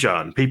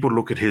 Ramajan, people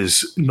look at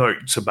his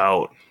notes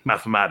about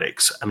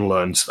mathematics and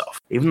learn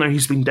stuff, even though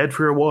he's been dead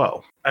for a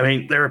while. I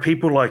mean, there are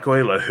people like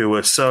Euler who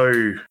are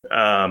so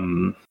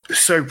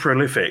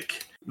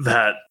prolific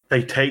that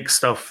they take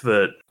stuff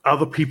that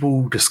other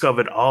people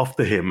discovered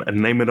after him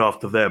and name it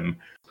after them,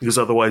 because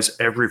otherwise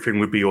everything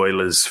would be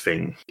Euler's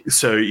thing.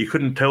 So you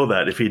couldn't tell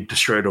that if he'd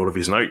destroyed all of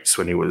his notes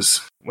when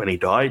he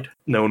died.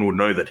 No one would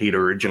know that he'd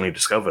originally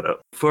discovered it.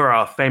 For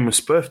our famous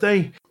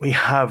birthday, we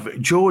have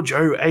George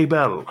O.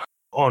 Abel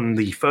on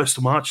the 1st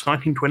of March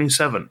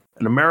 1927,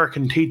 an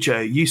American teacher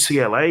at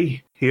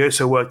UCLA. He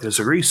also worked as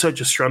a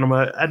research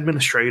astronomer,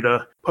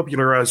 administrator,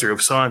 popularizer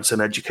of science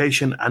and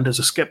education, and as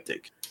a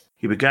skeptic.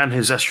 He began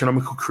his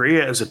astronomical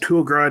career as a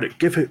tour guide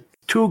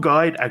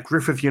at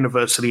Griffith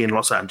University in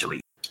Los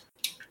Angeles.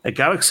 A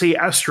galaxy,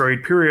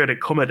 asteroid, periodic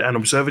comet, and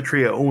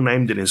observatory are all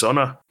named in his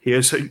honor. He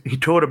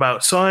taught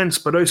about science,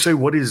 but also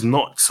what is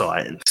not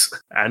science.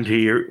 And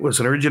he was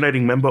an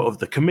originating member of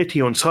the Committee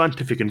on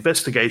Scientific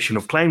Investigation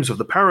of Claims of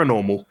the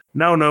Paranormal,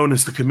 now known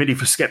as the Committee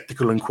for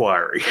Skeptical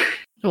Inquiry.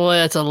 Boy,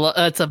 that's a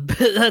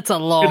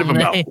long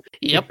name.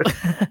 Yep.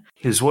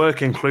 His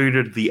work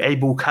included the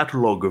Abel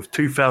Catalogue of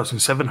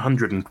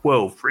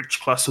 2,712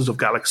 rich clusters of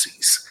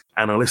galaxies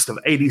and a list of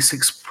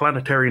 86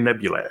 planetary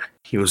nebulae.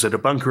 He was a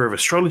debunker of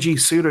astrology,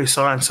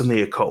 pseudoscience, and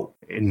the occult,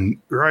 in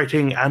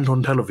writing and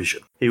on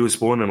television. He was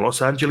born in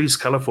Los Angeles,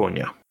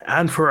 California.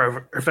 And for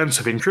our events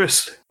of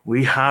interest,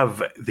 we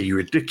have the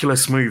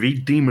ridiculous movie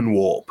Demon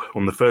Warp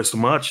on the 1st of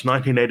March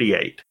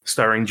 1988,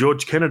 starring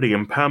George Kennedy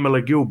and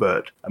Pamela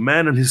Gilbert. A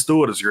man and his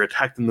daughters are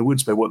attacked in the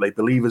woods by what they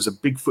believe is a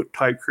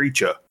Bigfoot-type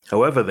creature.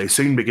 However, they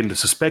soon begin to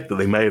suspect that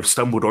they may have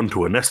stumbled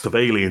onto a nest of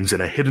aliens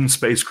in a hidden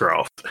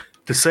spacecraft.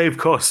 To save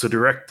costs, the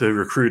director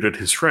recruited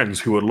his friends,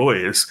 who were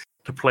lawyers,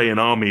 to play an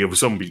army of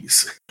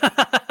zombies.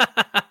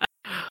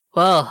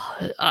 Well,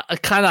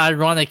 kind of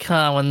ironic,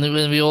 huh? When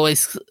we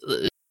always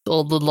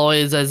all the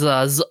lawyers as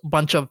a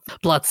bunch of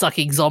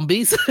blood-sucking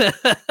zombies.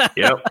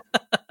 Yep.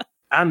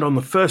 And on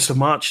the 1st of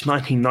March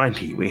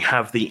 1990, we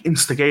have the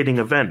instigating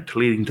event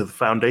leading to the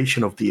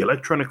foundation of the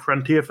Electronic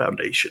Frontier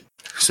Foundation.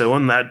 So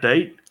on that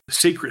date, the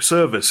Secret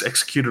Service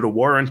executed a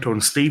warrant on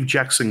Steve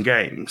Jackson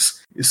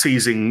Games,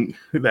 seizing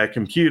their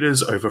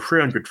computers, over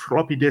 300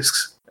 floppy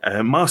disks,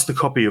 a master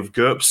copy of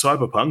GURPS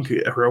Cyberpunk,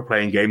 a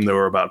role-playing game they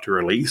were about to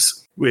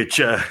release, which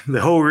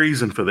the whole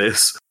reason for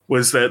this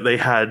was that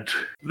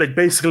they'd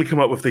basically come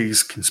up with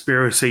these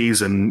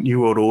conspiracies and New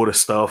World Order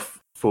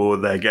stuff for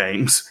their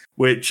games,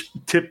 which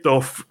tipped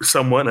off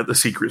someone at the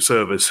Secret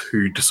Service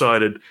who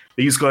decided,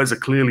 these guys are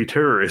clearly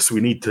terrorists, we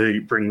need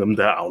to bring them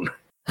down.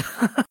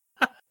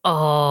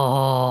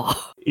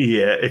 Oh,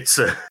 yeah, it's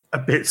a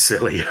bit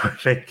silly, I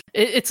think.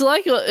 it's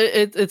like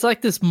it's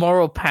like this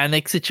moral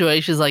panic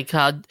situation. Like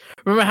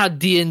remember how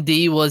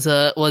D&D was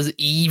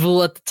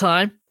evil at the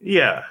time?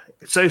 Yeah,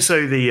 it's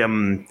also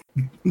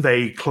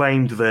they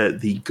claimed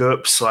that the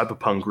GURPS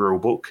Cyberpunk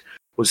rulebook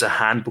was a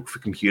handbook for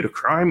computer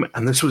crime,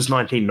 and this was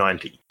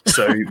 1990.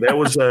 So there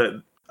was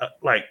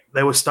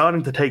they were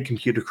starting to take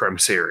computer crime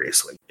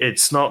seriously.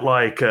 It's not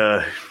like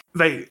so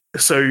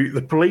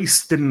the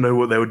police didn't know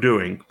what they were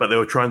doing, but they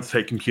were trying to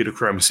take computer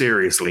crime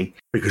seriously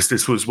because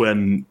this was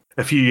when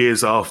a few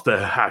years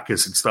after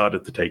hackers had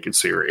started to take it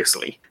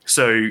seriously.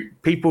 So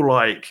people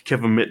like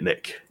Kevin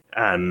Mitnick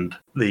and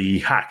the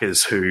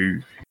hackers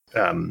who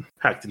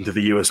hacked into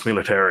the US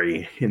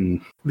military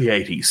in the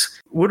 80s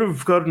would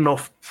have gotten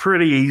off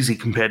pretty easy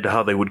compared to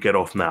how they would get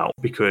off now,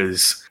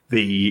 because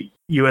the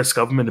US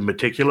government in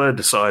particular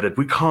decided,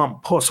 we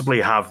can't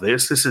possibly have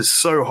this. This is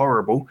so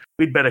horrible.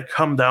 We'd better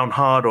come down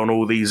hard on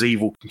all these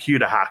evil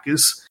computer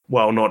hackers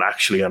while not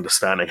actually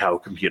understanding how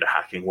computer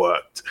hacking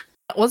worked.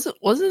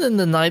 Wasn't in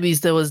the 90s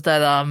there was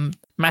that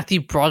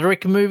Matthew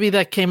Broderick movie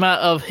that came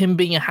out of him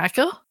being a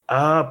hacker?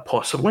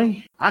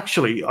 Possibly.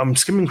 Actually, I'm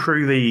skimming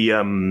through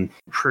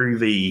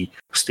the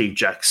Steve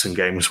Jackson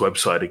Games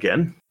website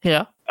again.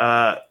 Yeah.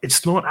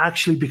 It's not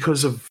actually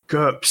because of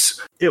GURPS.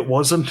 It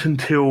wasn't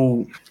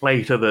until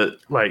later that,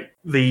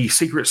 the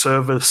Secret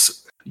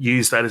Service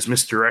used that as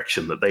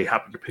misdirection, that they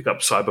happened to pick up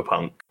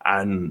Cyberpunk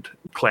and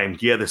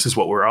claimed, yeah, this is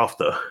what we're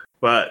after.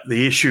 But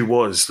the issue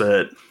was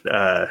that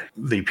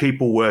the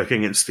people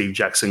working at Steve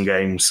Jackson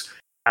Games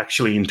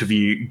actually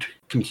interviewed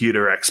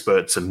computer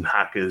experts and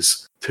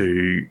hackers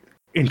to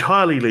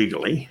entirely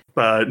legally,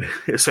 but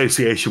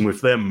association with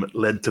them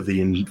led to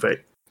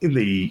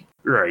the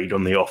raid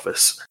on the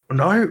office.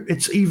 No,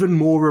 it's even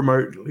more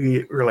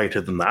remotely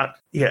related than that.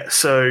 Yeah,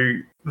 so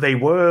they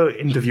were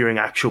interviewing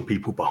actual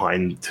people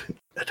behind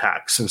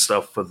attacks and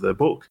stuff for the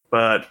book,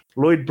 but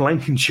Lloyd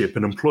Blankenship,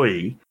 an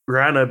employee,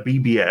 ran a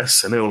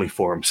BBS, an early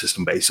forum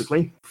system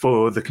basically,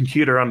 for the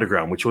Computer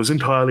Underground, which was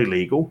entirely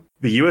legal.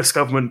 The US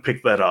government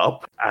picked that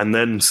up and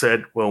then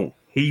said, well,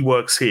 he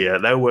works here,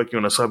 they're working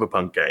on a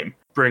Cyberpunk game,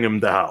 bring him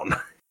down.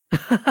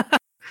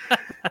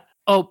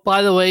 Oh,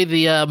 by the way,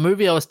 the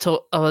movie I was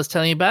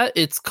telling you about,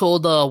 it's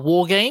called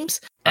War Games.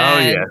 Oh,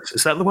 yes.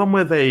 Is that the one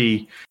where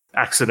they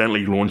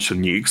accidentally launched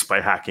some nukes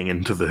by hacking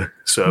into the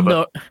server?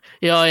 No,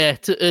 yeah,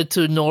 to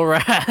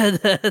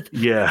NORAD.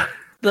 Yeah.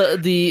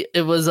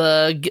 It was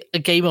a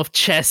game of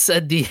chess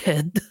at the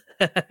end.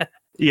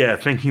 Yeah,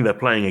 thinking they're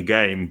playing a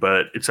game,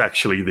 but it's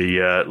actually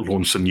the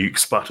launch the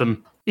nukes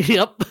button.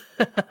 Yep.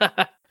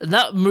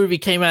 That movie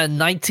came out in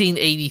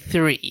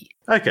 1983.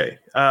 Okay,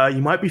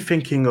 you might be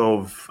thinking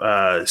of,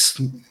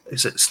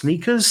 is it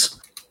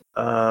Sneakers?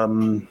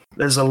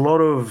 There's a lot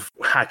of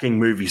hacking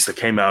movies that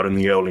came out in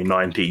the early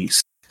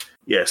 90s.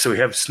 Yeah, so we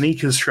have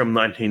Sneakers from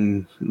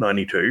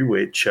 1992,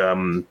 which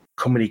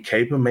Comedy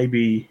Caper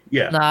maybe.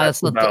 Yeah,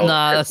 that's not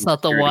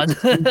the one.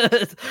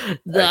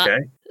 Okay,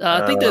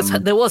 I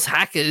think there was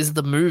Hackers,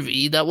 the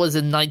movie that was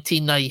in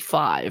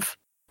 1995.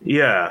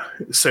 Yeah,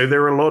 so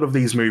there are a lot of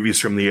these movies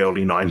from the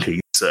early 90s.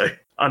 So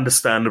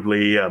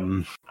understandably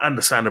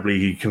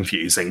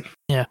confusing.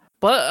 Yeah,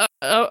 but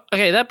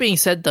okay. That being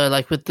said, though,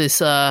 like with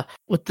this,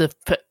 with the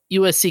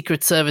U.S.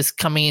 Secret Service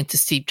coming into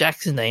Steve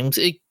Jackson names,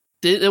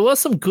 there was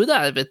some good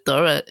out of it,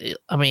 though.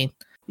 I mean,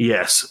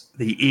 yes,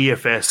 the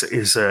EFS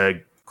is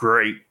a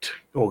great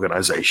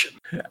organization,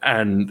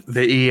 and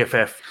the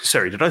EFF.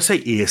 Sorry, did I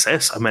say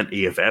ESS? I meant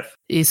EFF.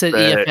 You said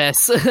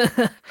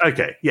EFS.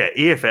 Okay, yeah,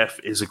 EFF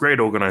is a great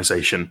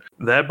organization.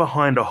 They're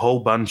behind a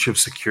whole bunch of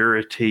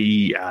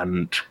security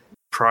and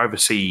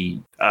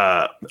privacy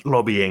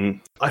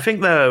lobbying. I think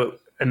they're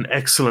an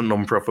excellent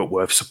nonprofit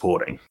worth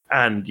supporting.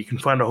 And you can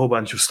find a whole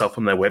bunch of stuff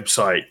on their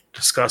website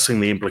discussing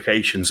the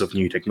implications of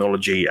new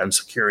technology and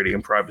security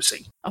and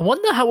privacy. I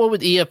wonder what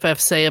would EFF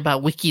say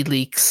about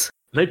WikiLeaks?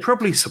 They'd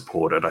probably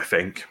support it, I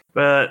think.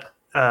 But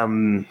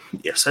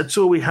yes, that's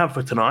all we have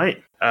for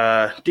tonight.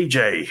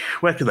 DJ,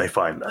 where can they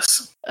find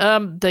us?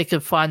 They can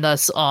find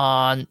us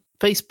on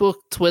Facebook,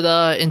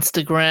 Twitter,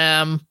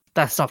 Instagram,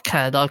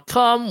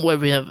 that'snotcanon.com, where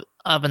we have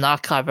an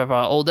archive of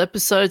our old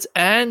episodes,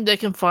 and they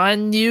can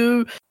find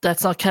new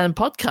That's Not Canon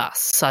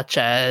podcasts, such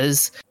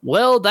as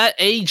Well, That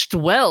Aged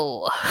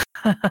Well,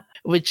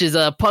 which is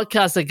a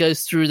podcast that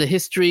goes through the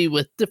history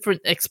with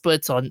different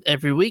experts on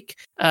every week.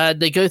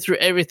 They go through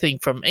everything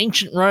from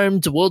ancient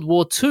Rome to World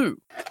War II.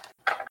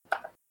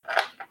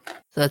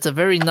 So that's a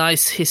very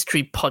nice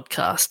history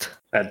podcast.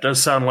 That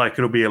does sound like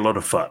it'll be a lot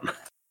of fun.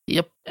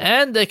 Yep.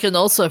 And they can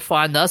also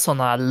find us on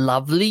our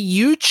lovely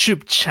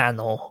YouTube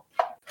channel,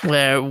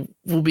 where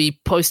we'll be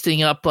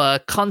posting up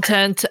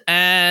content.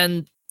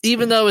 And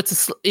even though we're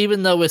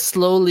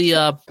slowly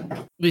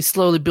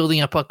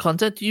building up our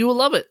content, you will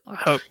love it, I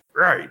hope.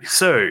 Right.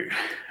 So,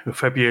 I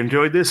hope you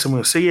enjoyed this, and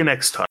we'll see you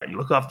next time.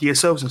 Look after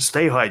yourselves and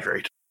stay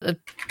hydrated.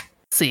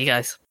 See you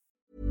guys.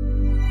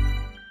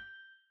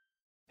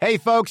 Hey,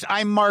 folks,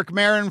 I'm Mark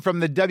Maron from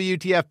the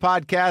WTF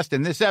Podcast,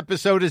 and this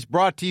episode is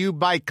brought to you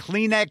by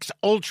Kleenex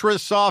Ultra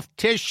Soft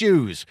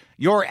Tissues,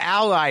 your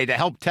ally to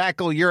help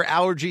tackle your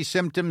allergy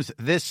symptoms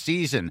this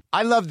season.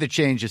 I love the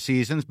change of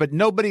seasons, but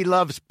nobody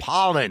loves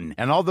pollen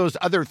and all those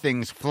other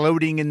things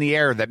floating in the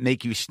air that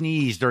make you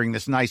sneeze during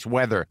this nice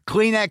weather.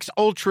 Kleenex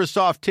Ultra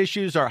Soft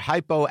Tissues are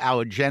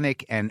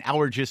hypoallergenic and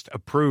allergist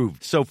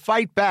approved, so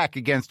fight back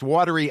against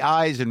watery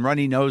eyes and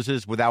runny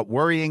noses without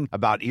worrying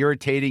about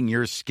irritating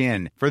your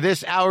skin. For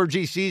this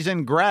allergy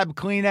season, grab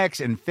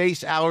Kleenex and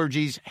face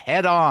allergies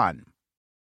head on.